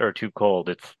too hot or too cold.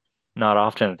 It's not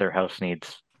often that their house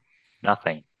needs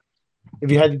nothing. If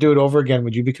you had to do it over again,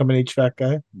 would you become an HVAC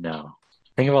guy? No.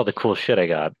 Think of all the cool shit I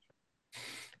got,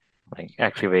 like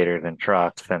excavators and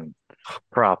trucks and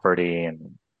property,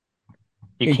 and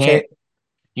you You can't. can't,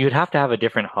 you'd have to have a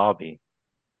different hobby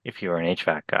if you were an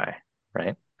HVAC guy,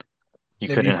 right? You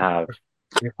Maybe you couldn't could. have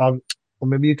Well,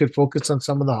 maybe you could focus on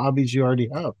some of the hobbies you already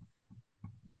have,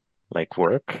 like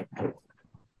work,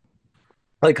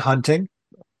 like hunting.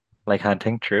 like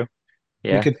hunting, true.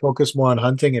 You Yeah, could focus more on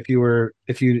hunting if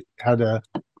you had a.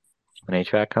 an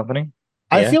HVAC company.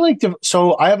 I Yeah. feel like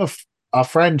so. I have a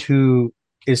friend who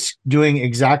is doing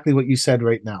exactly what you said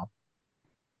right now.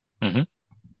 Hmm.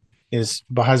 Is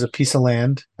but has a piece of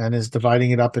land and is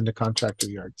dividing it up into contractor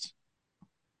yards.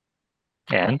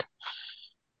 And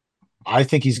I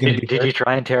think he's going to be did very you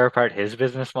try and tear apart his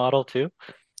business model too?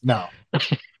 no.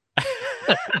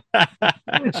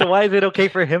 So why is it okay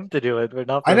for him to do it, but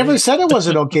not I for never me? said it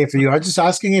wasn't okay for you. I was just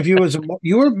asking if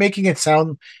you were making it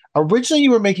sound originally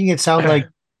you were making it sound like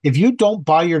if you don't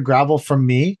buy your gravel from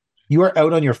me, you are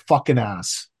out on your fucking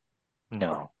ass. No,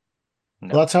 Well,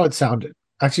 no, that's how it sounded.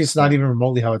 Actually, it's not no. even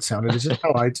remotely how it sounded. It's just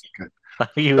how I took it.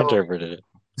 You So interpreted it.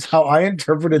 it's how I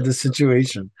interpreted the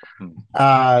situation. Hmm.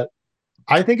 Uh,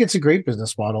 I think it's a great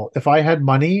business model. If I had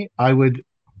money, I would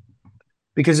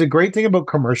because the great thing about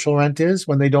commercial rent is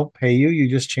when they don't pay you, you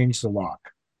just change the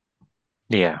lock.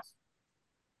 Yeah,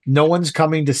 No one's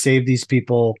coming to save these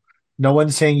people. No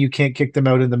one's saying you can't kick them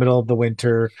out in the middle of the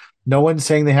winter. No one's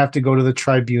saying they have to go to the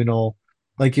tribunal.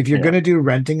 Like if you're yeah, going to do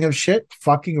renting of shit,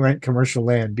 fucking rent commercial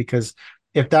land because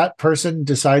if that person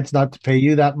decides not to pay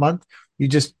you that month, you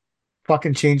just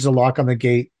fucking change the lock on the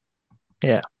gate.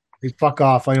 yeah. Like, fuck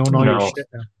off. I own all your No, shit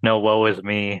now. no, woe is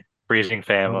me, freezing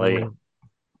family, Oh.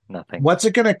 nothing. What's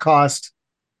it going to cost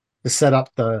to set up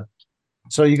the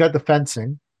so you got the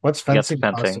fencing. What's You got the fencing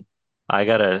cost? fencing. I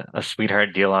got a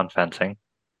sweetheart deal on fencing.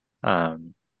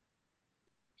 Um,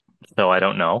 so I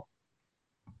don't know,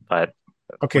 but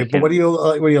Okay, we but can. what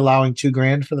are you allowing 2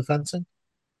 grand for the fencing?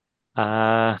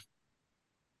 Uh,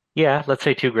 yeah, let's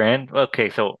say 2 grand.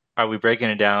 Okay, so are we breaking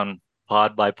it down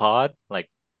pod by pod, like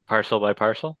parcel by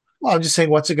parcel? Well, I'm just saying,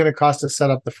 what's it going to cost to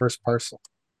set up the first parcel?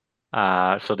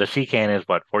 So the C can is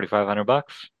what, 4,500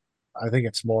 bucks? I think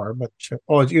it's more, but sure.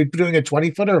 Oh, you're doing a 20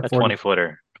 footer or A 40? 20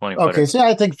 footer, 20 Okay, footer. so yeah,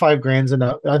 I think 5 grand's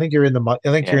enough. I think you're in I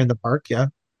think you're Yeah. in the park. Yeah,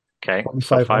 Okay. So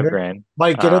 5 2,500. grand.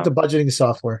 Mike, get out the Um, budgeting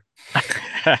software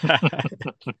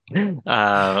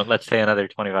let's say another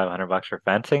 2,500 bucks for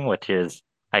fencing, which is,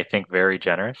 I think, very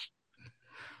generous.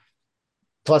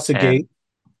 plus a And gate.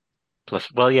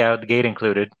 plus, well, yeah, the gate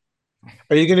included.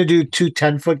 Are you going to do two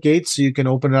 10-foot gates so you can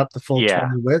open it up the full Yeah,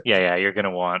 20 width? yeah. You're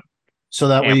gonna want So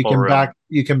that way ample room,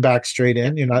 you can back straight yeah,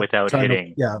 in. You're not without trying to,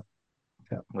 hitting, yeah,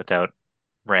 yeah, without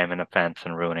ramming a fence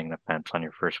and ruining the fence on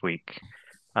your first week.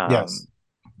 yes.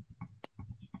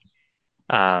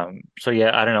 Um, so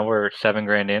yeah, I don't know. We're 7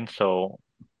 grand in, so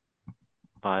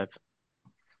five See,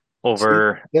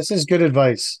 over. this is good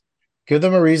advice. Give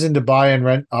them a reason to buy and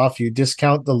rent off you.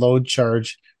 Discount the load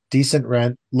charge, decent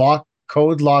rent,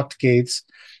 code locked gates,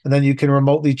 and then you can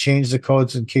remotely change the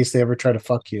codes in case they ever try to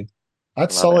fuck you.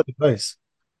 That's Love it. solid advice.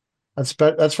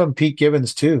 That's from Pete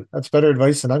Gibbons too. That's better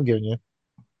advice than I'm giving you.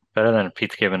 Better than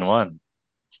Pete's given one.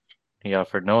 He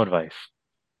offered no advice.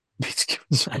 Pete's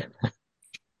Gibbons.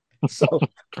 So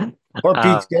or Uh,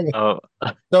 Pete's Gibbons. oh,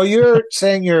 So you're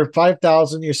saying you're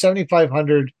 5,000, you're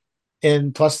 7,500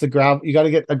 in plus the gravel. You got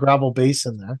to get a gravel base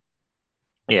in there.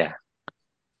 yeah,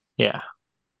 yeah.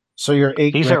 So you're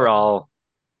eight These grand. are all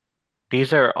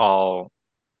these are all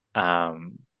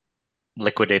um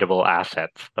liquidatable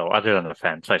assets, though, other than the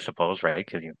fence, I suppose, right?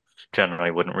 Because you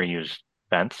generally wouldn't reuse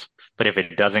fence. But if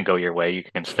it doesn't go your way, you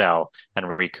can sell and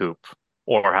recoup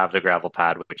or have the gravel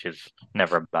pad, which is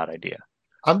never a bad idea.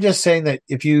 I'm just saying that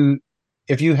if you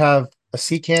have a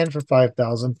C can for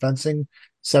 5,000, fencing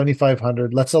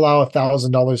 7,500, let's allow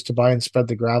 $1,000 to buy and spread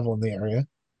the gravel in the area.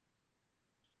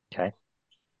 Okay.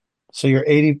 So you're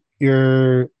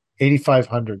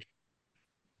 8,500,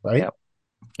 right? Yep.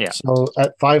 Yeah. So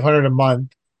at 500 a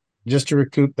month, just to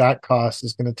recoup that cost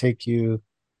is going to take you,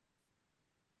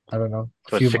 I don't know, a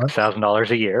So it's few six months. thousand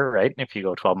dollars a year, right? If you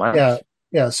go 12 Yeah. months.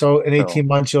 Yeah. So in So 18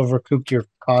 months, you'll have recouped your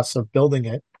costs of building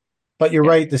it. But you're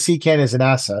yeah, right, the C can is an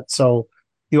asset. So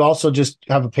you also just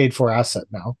have a paid for asset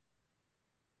now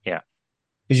yeah.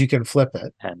 because you can flip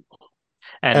it. And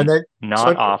And and then, so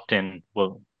not often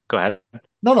will go ahead.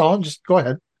 no, just go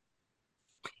ahead.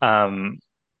 Um,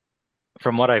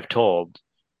 from what I've told,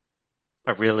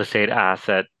 a real estate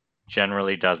asset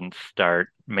generally doesn't start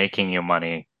making you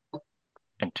money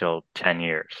until 10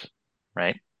 years,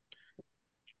 right?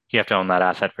 You have to own that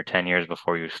asset for 10 years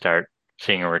before you start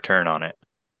seeing a return on it.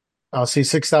 I'll see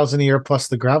 6,000 a year plus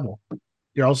the gravel.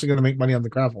 You're also going to make money on the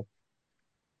gravel.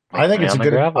 Make money on the I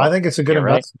gravel. think it's a good You're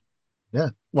right. investment. Yeah.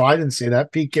 Well, I didn't say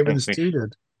that. Pete I think Gibbons we too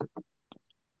did.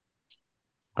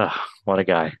 ugh, what a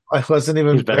guy. I wasn't He's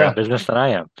even, better yeah. at business than I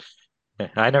am.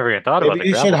 I never even thought about Maybe the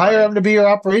you should gravel hire money. him to be your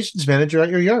operations manager at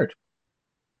your yard.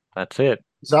 That's it.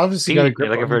 He's obviously got a Pete, you grip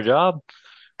looking on for it. a job?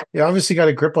 He obviously got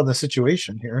a grip on the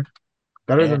situation here.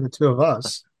 Better Yeah, than the two of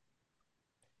us.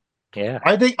 yeah.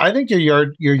 I think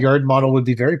your yard model would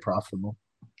be very profitable.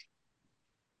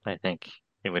 I think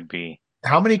it would be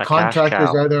How many a cash contractors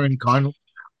cow are there in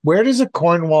where does a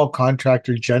Cornwall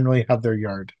contractor generally have their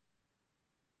yard?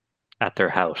 at their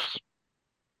house.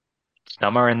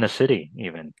 Some are in the city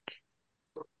even,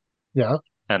 Yeah.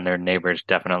 and their neighbors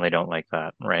definitely don't like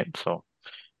that, right? So,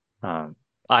 um,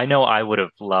 I know I would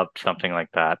have loved something like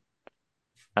that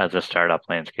as a startup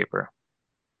landscaper.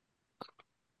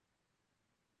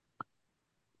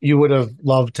 You would have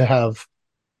loved to have.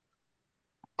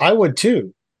 I would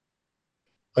too.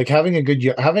 Like having a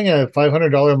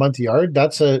 $500 a month yard.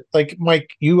 That's a like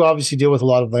Mike. You obviously deal with a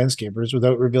lot of landscapers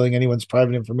without revealing anyone's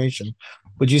private information.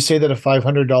 Would you say that a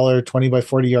 $500 20 by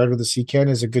 40 yard with a sea can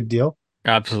is a good deal?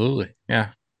 Absolutely. Yeah.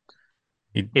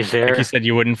 Is Like you there said,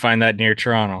 you wouldn't find that near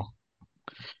Toronto.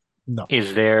 No.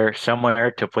 is there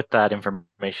somewhere to put that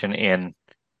information in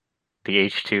the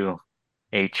H2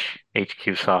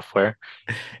 HQ software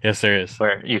Yes, there is.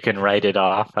 where you can write it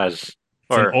off as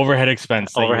It's an or overhead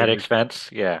expense that overhead you, expense?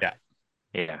 Yeah, yeah,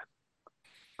 yeah,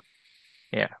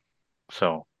 yeah.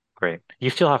 So great. You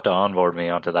still have to onboard me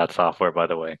onto that software, by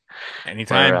the way.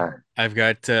 anytime. We're I've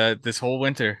got this whole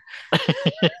winter.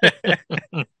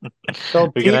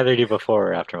 So we can either do before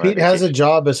or after my Pete has a vacation.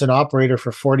 job as an operator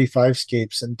for 45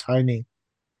 scapes and Tiny.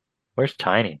 Where's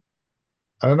Tiny?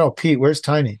 I don't know, Pete. Where's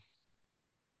Tiny?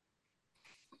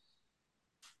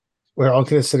 We're all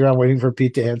gonna sit around waiting for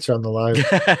Pete to answer on the live.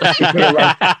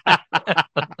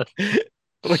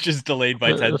 Which is delayed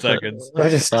by 10 seconds. I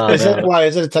just Oh is it man. why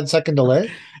is it a 10-second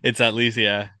delay? It's at least,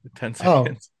 yeah, 10 Oh,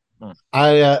 seconds. Hmm.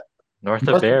 I North of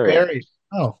North of Barrie. Barrie.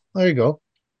 Oh, there you go.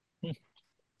 Hmm.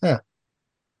 Yeah.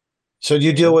 So do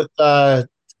you There you deal go. with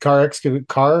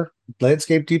car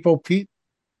landscape depot, Pete?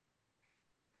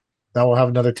 Now we'll have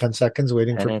another 10 seconds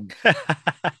waiting And for then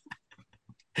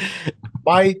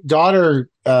my daughter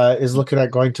is looking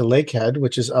at going to Lakehead,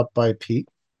 which is up by Pete.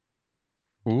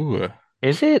 Ooh.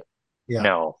 is it? Yeah.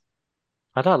 No.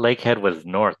 I thought Lakehead was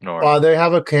north. They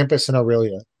have a campus in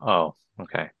Aurelia. Oh,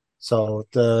 okay. So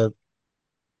the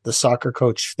soccer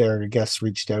coach there, I guess,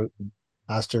 reached out and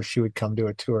asked her if she would come do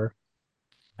a tour.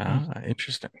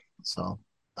 Interesting. So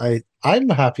I'm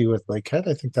happy with Lakehead.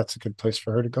 I think that's a good place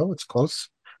for her to go. It's close.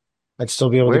 I'd still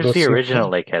be able to Where's go the see her original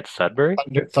play. Lakehead? Sudbury?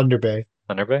 Thunder Bay.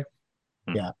 Thunder Bay?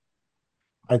 Hmm. Yeah.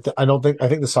 I don't think I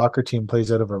think the soccer team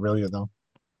plays out of Aurelia though.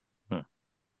 Hmm.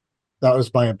 That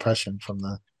was my impression from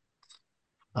the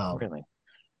um Really?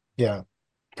 yeah.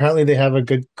 Apparently they have a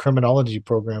good criminology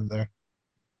program there.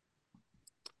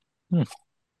 Hmm.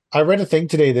 I read a thing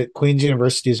today that Queen's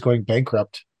University is going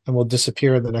bankrupt and will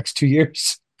disappear in the next 2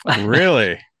 years.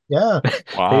 Really? Yeah. Maybe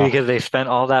Wow. because they spent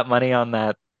all that money on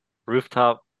that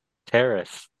rooftop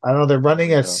terrace. I don't know. You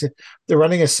know. They're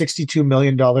running a $62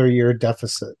 million a year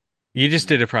deficit. You just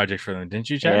Hmm. did a project for them, didn't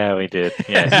you, Chad? Yeah, we did. Did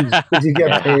Yeah. you get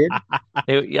Yeah. paid?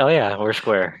 Oh yeah, we're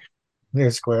square. Near I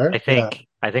Square? Yeah. think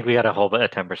I think we got a whole bit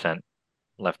of 10%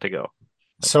 left to go, I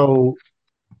think. So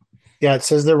yeah, it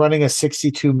says they're running a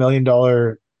 $62 million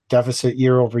deficit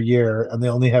year over year, and they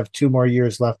only have 2 more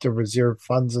years left of reserve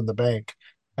funds in the bank,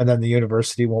 and then the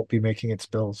university won't be making its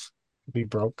bills. It'll be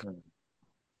broke Hmm.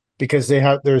 because they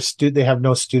have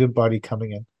no student body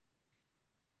coming in.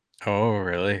 Oh,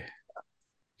 really?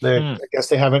 Hmm. I guess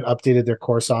they haven't updated their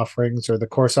course offerings, or the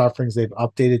course offerings they've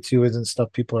updated to isn't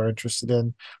stuff people are interested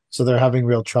in. So they're having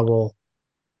real trouble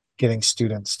getting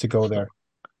students to go there.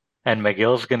 And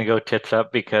McGill's gonna go tits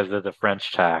up because of the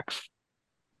French tax.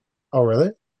 Oh,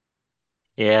 really?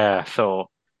 Yeah, so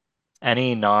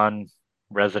any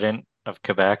non-resident of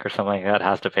Quebec or something like that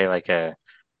has to pay like a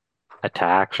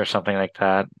tax or something like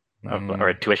that, or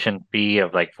a Mm. tuition fee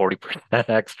of like 40%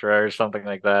 extra or something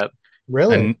like that.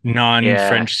 Really? A Yeah,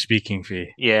 non-French speaking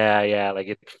fee. yeah, like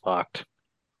it's fucked.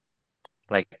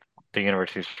 Like the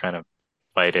university's trying to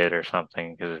fight it or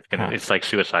something because Huh. it's like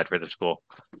suicide for the school.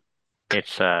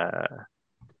 It's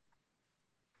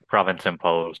province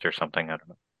imposed or something. I don't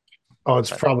know. Oh, it's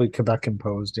But probably Quebec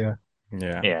imposed. Yeah.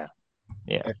 Yeah. yeah,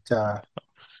 yeah, It,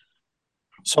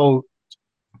 so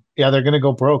yeah, they're gonna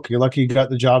go broke. You're lucky you got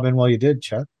the job in while you did,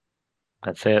 Chet.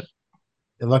 that's it.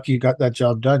 You're lucky you got that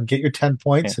job done. Get your 10 Yeah.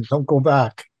 points and don't go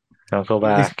back. Don't go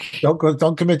At least back.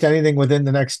 don't commit to anything within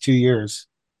the next 2 years.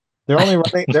 They're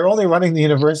only running the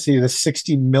university at a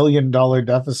 $60 million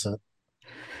deficit.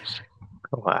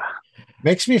 Wow.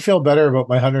 Makes me feel better about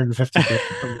my 150 grand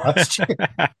from last year.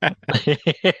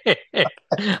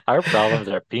 Our problems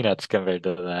are peanuts compared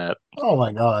to that. Oh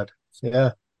my God.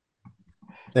 Yeah,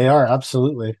 they are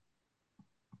absolutely.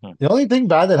 Hmm. The only thing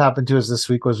bad that happened to us this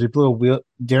week was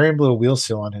Darian blew a wheel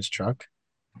seal on his truck.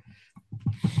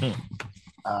 Hmm.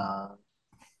 Uh,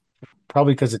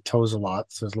 Probably because it tows a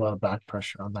lot, so there's a lot of back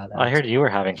pressure on that I axle. heard you were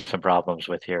having some problems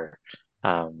with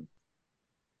um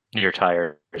your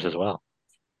tires as well.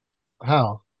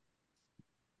 How?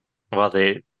 Well,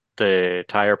 the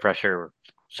tire pressure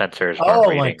sensors weren't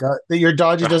Oh my reading God. Your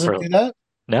Dodge doesn't properly. do that?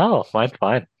 No, mine's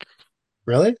fine.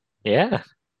 Really? Yeah,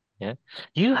 yeah.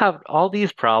 You have all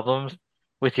these problems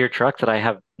with your truck that I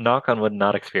have, knock on wood,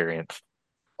 not experienced.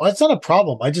 Well, it's not a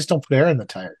problem. I just don't put air in the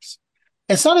tires.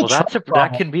 It's not a Well, truck that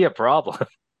problem. can be a problem.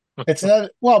 It's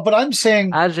not, well, but I'm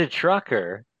saying, As a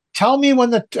trucker, tell me when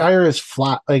the tire is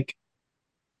flat. Like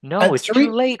no, at it's too three,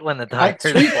 late when the tire at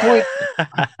is three flat.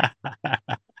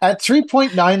 point, at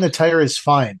 3.9, the tire is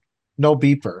fine. No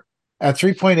beeper. At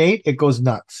 3.8, it goes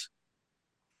nuts.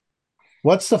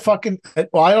 What's the fucking,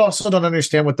 well, I also don't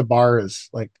understand what the bar is.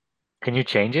 Like Can you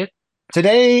change it?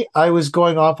 today, I was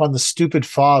going off on the stupid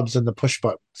fobs and the push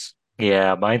buttons.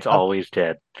 Yeah, mine's I, always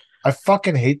dead. I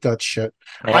fucking hate that shit.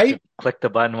 I have I to click the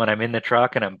button when I'm in the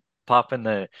truck and I'm popping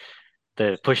the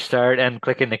push start and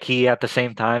clicking the key at the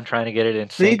same time, trying to get it in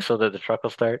sync see. so that the truck will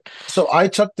start. So I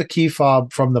took the key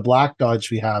fob from the black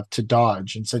Dodge we have to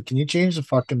Dodge and said, "Can you change the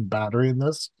fucking battery in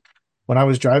this?" When I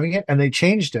was driving it, and they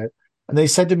changed it, and they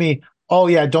said to me, "Oh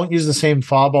yeah, don't use the same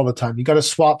fob all the time. You got to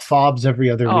swap fobs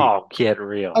every other week." Oh, get I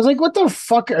real. was like, "What the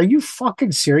fuck? Are you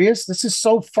fucking serious? This is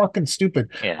so fucking stupid."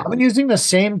 Yeah, I've been using the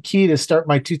same key to start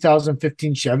my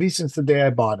 2015 Chevy since the day I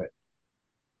bought it.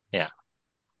 yeah.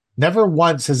 Never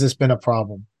once has this been a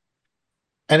problem.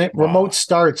 And it remote Wow.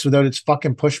 starts without its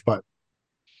fucking push button.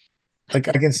 Like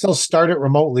I can still start it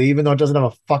remotely, even though it doesn't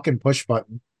have a fucking push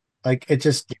button. Like it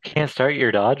just, You can't start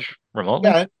your Dodge remotely?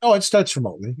 yeah, no, it starts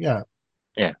remotely. Yeah,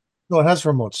 Yeah. no, it has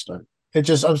remote start. It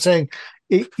just, I'm saying,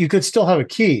 you could still have a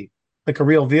key, like a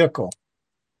real vehicle.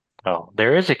 Oh,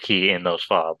 there is a key in those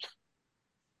fobs.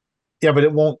 Yeah, but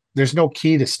it won't. There's no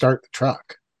key to start the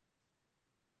truck.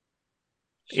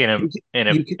 In a You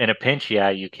can, you can, in a pinch, yeah,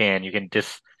 you can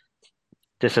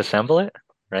disassemble it,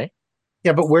 right?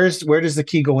 yeah, but where does the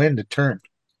key go in to turn?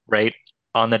 Right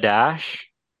on the dash.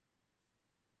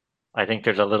 I think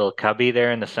there's a little cubby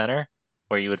there in the center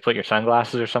where you would put your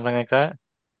sunglasses or something like that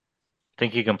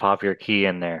think you can pop your key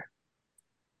in there.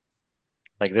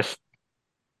 Like this,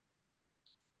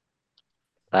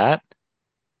 that?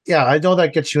 Yeah, I know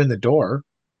that gets you in the door.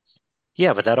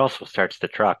 Yeah, but that also starts the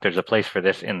truck. There's a place for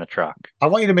this in the truck. I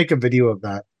want you to make a video of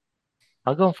that.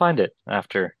 I'll go and find it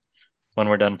after when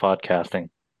we're done podcasting.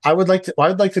 I would like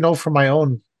to know for my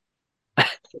own,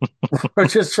 or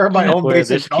just for my own Where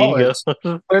basic this key knowledge,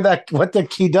 goes. what the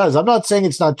key does. I'm not saying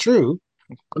it's not true.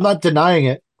 I'm not denying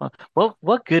it. Well,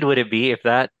 what good would it be if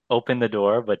that opened the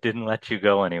door but didn't let you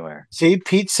go anywhere? See,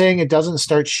 Pete's saying it doesn't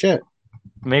start shit.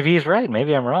 Maybe he's right.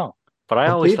 Maybe I'm wrong. But I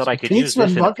Well, always Pete's thought I could Pete's use this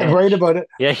been in a fucking right pinch. about it.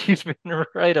 Yeah, he's been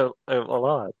right a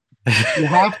lot.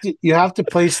 You have to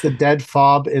place the dead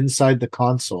fob inside the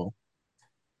console.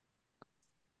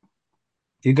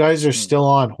 You guys are Hmm. still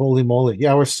on. Holy moly.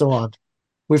 Yeah, we're still on.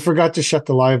 We forgot to shut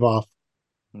the live off.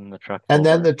 And the truck And will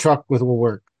then the work. truck will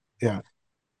work. Yeah.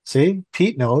 See?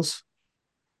 Pete knows.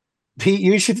 Pete,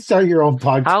 you should start your own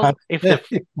podcast. How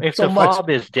if So the much. fob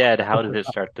is dead, how does it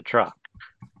start the truck?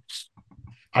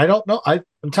 I don't know. I'm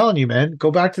telling you, man,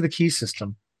 go back to the key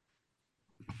system.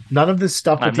 None of this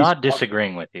stuff with I'm these not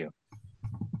disagreeing with you.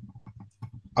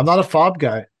 I'm not a fob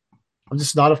guy. I'm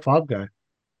just not a fob guy.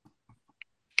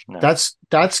 No. That's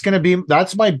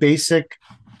my basic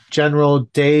general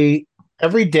day.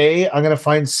 Every day I'm gonna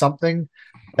find something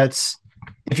that's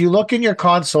if you look in your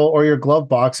console or your glove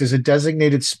box, there's a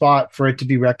designated spot for it to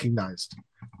be recognized.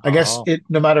 I guess Oh. it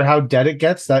no matter how dead it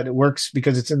gets, that it works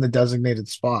because it's in the designated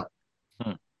spot.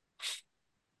 Hmm.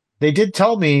 They did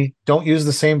tell me don't use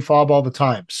the same fob all the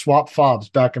time. Swap fobs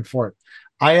back and forth.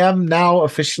 I am now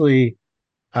officially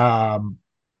um,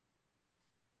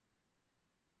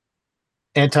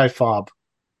 anti-fob.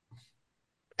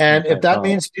 And if that Anti-fob.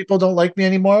 means people don't like me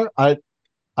anymore, I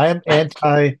am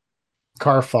anti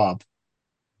car fob.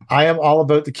 I am all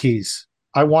about the keys.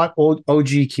 I want old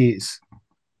OG keys.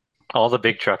 All the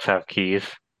big trucks have keys,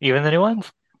 even the new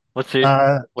ones. What's it?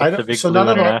 I What's the don't. big So blue none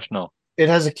of our. international? It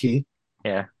has a key.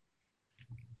 Yeah.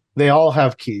 They all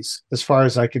have keys, as far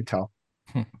as I can tell.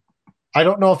 I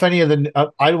don't know if any of the.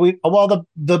 Well,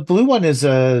 the blue one is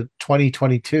a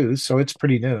 2022, so it's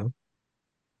pretty new.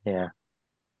 Yeah.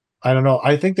 I don't know.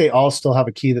 I think they all still have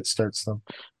a key that starts them.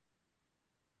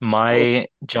 My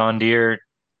John Deere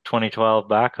 2012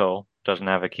 backhoe doesn't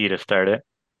have a key to start it.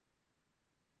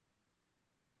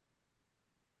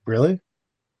 Really?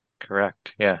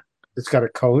 Correct. Yeah. It's got a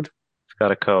code. It's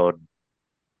got a code.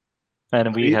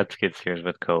 And we It- had skid steers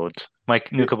with codes. My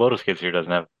new Kubota skid steer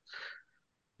doesn't have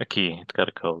a key. It's got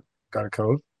a code. Got a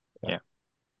code. Yeah. Yeah.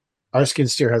 Our skid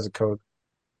steer has a code.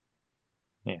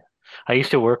 Yeah. I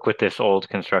used to work with this old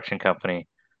construction company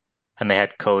and they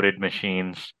had coded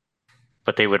machines,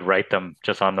 but they would write them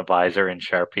just on the visor in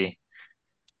Sharpie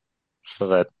so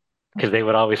that because they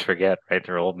would always forget, right?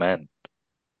 They're old men.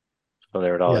 So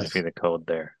there would always be Yes. the code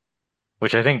there,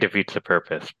 which I think defeats the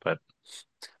purpose, but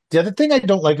The other thing I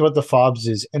don't like about the fobs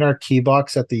is in our key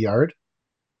box at the yard,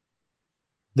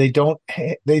 they don't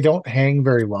hang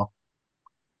very well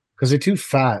because they're too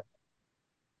fat.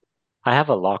 I have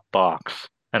a lock box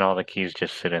and all the keys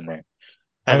just sit in there.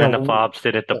 I And then the know. fobs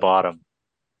sit at the bottom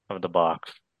of the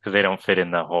box because they don't fit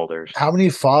in the holders. How many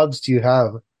fobs do you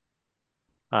have?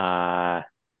 Uh,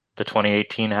 the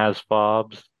 2018 has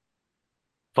fobs.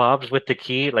 Fobs with the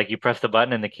key, like you press the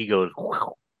button and the key goes.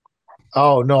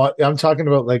 Oh no, I'm talking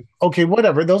about like okay,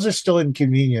 whatever. Those are still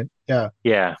inconvenient. Yeah,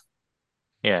 Yeah,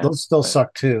 yeah, those still but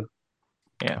suck too.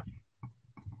 yeah,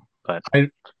 but I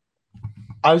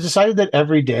I've decided that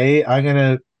every day I'm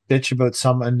gonna bitch about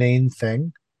some inane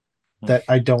thing that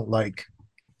I don't like.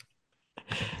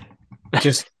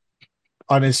 Just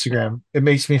on Instagram, it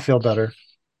makes me feel better.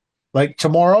 Like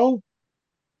tomorrow,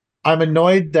 I'm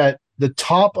annoyed that the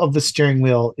top of the steering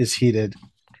wheel is heated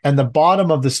and the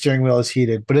bottom of the steering wheel is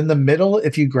heated, but in the middle,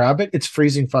 if you grab it, it's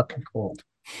freezing fucking cold.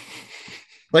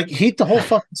 Like heat the whole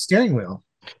fucking steering wheel.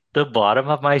 the bottom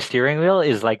of my steering wheel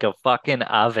is like a fucking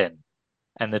oven,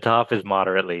 and the top is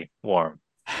moderately warm.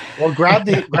 Well, grab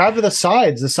the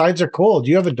sides. The sides are cold.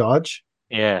 You have a Dodge.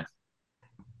 Yeah,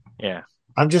 yeah,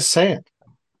 I'm just saying.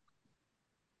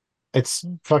 It's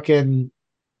fucking.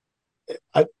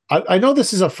 I know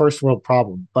this is a first world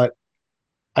problem, but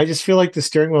I just feel like the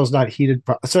steering wheel is not heated.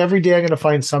 So every day I'm going to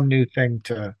find some new thing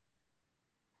to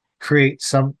create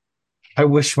some. I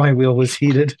wish my wheel was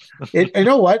heated. You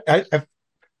know what?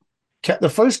 The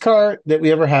first car that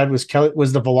we ever had was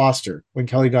the Veloster when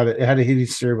Kelly got it. It had a heated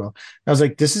steering wheel. I was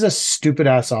like, this is a stupid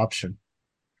ass option.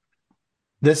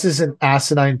 This is an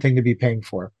asinine thing to be paying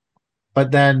for.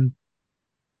 But then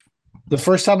the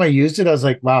first time I used it, I was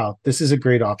like, wow, this is a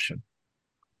great option.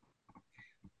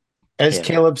 As yeah.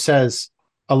 Caleb says,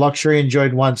 A luxury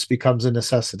enjoyed once becomes a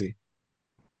necessity.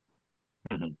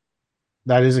 Mhm.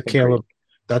 That is a Agreed. Caleb.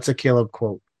 That's a Caleb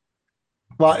quote.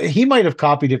 Well, he might have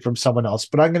copied it from someone else,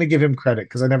 but I'm going to give him credit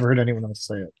because I never heard anyone else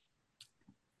say it.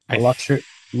 A I luxury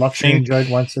think enjoyed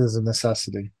once is a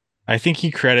necessity. I think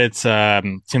he credits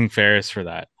Tim Ferriss for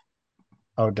that.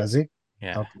 Oh, does he?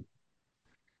 Yeah.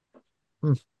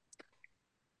 Okay.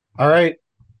 All right.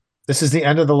 This is the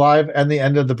end of the live and the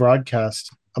end of the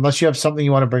broadcast. Unless you have something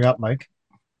you want to bring up, Mike.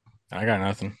 I got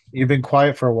nothing. You've been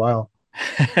quiet for a while.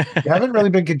 You haven't really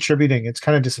been contributing. It's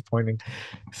kind of disappointing.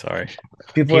 Sorry.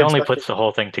 People He are only expecting. puts the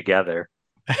whole thing together.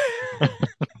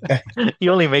 He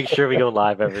only makes sure we go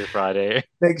live every Friday.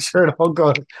 Make sure it all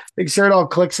goes. Make sure it all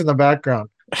clicks in the background.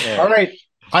 Yeah. All right.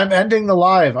 I'm ending the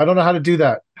live. I don't know how to do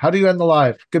that. How do you end the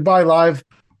live? Goodbye, live.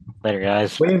 Later,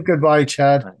 guys. Wave goodbye,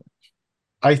 Chad.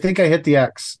 I think I hit the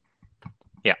X.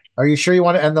 Yeah. Are you sure you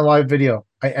want to end the live video?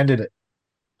 I ended it.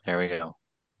 There we go.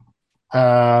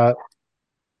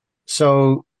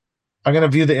 So I'm going to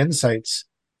view the insights.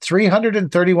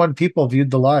 331 people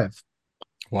viewed the live.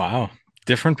 Wow.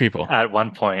 Different people. At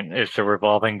one point, it's a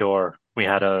revolving door. We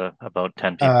had about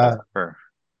 10 people.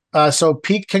 So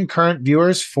peak concurrent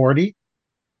viewers, 40.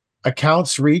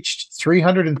 Accounts reached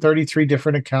 333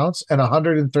 different accounts and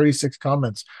 136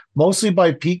 comments, mostly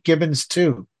by Pete Gibbons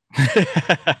too.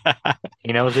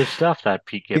 He knows his stuff, that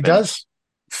Pete Gibbons. He does.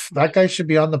 That guy should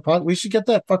be on the pod. We should get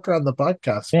that fucker on the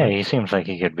podcast. Yeah, man. he seems like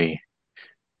he could be.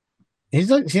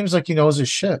 Seems like he knows his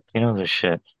shit. He knows his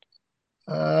shit.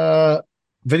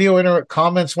 Video internet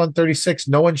comments 136.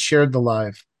 No one shared the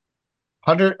live.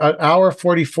 An hour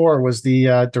 44 was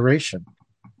the duration.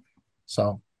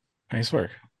 So Nice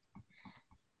work.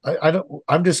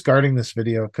 I'm discarding this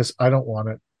video because I don't want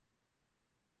it.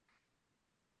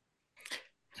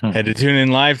 Had to tune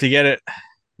in live to get it.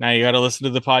 Now you got to listen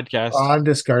to the podcast. I'm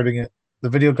discarding it. The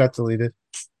video got deleted.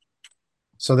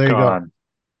 So there you go.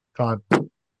 Gone.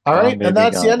 All right. And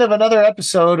that's the end of another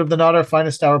episode of the Not Our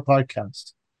Finest Hour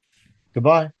podcast.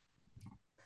 Goodbye.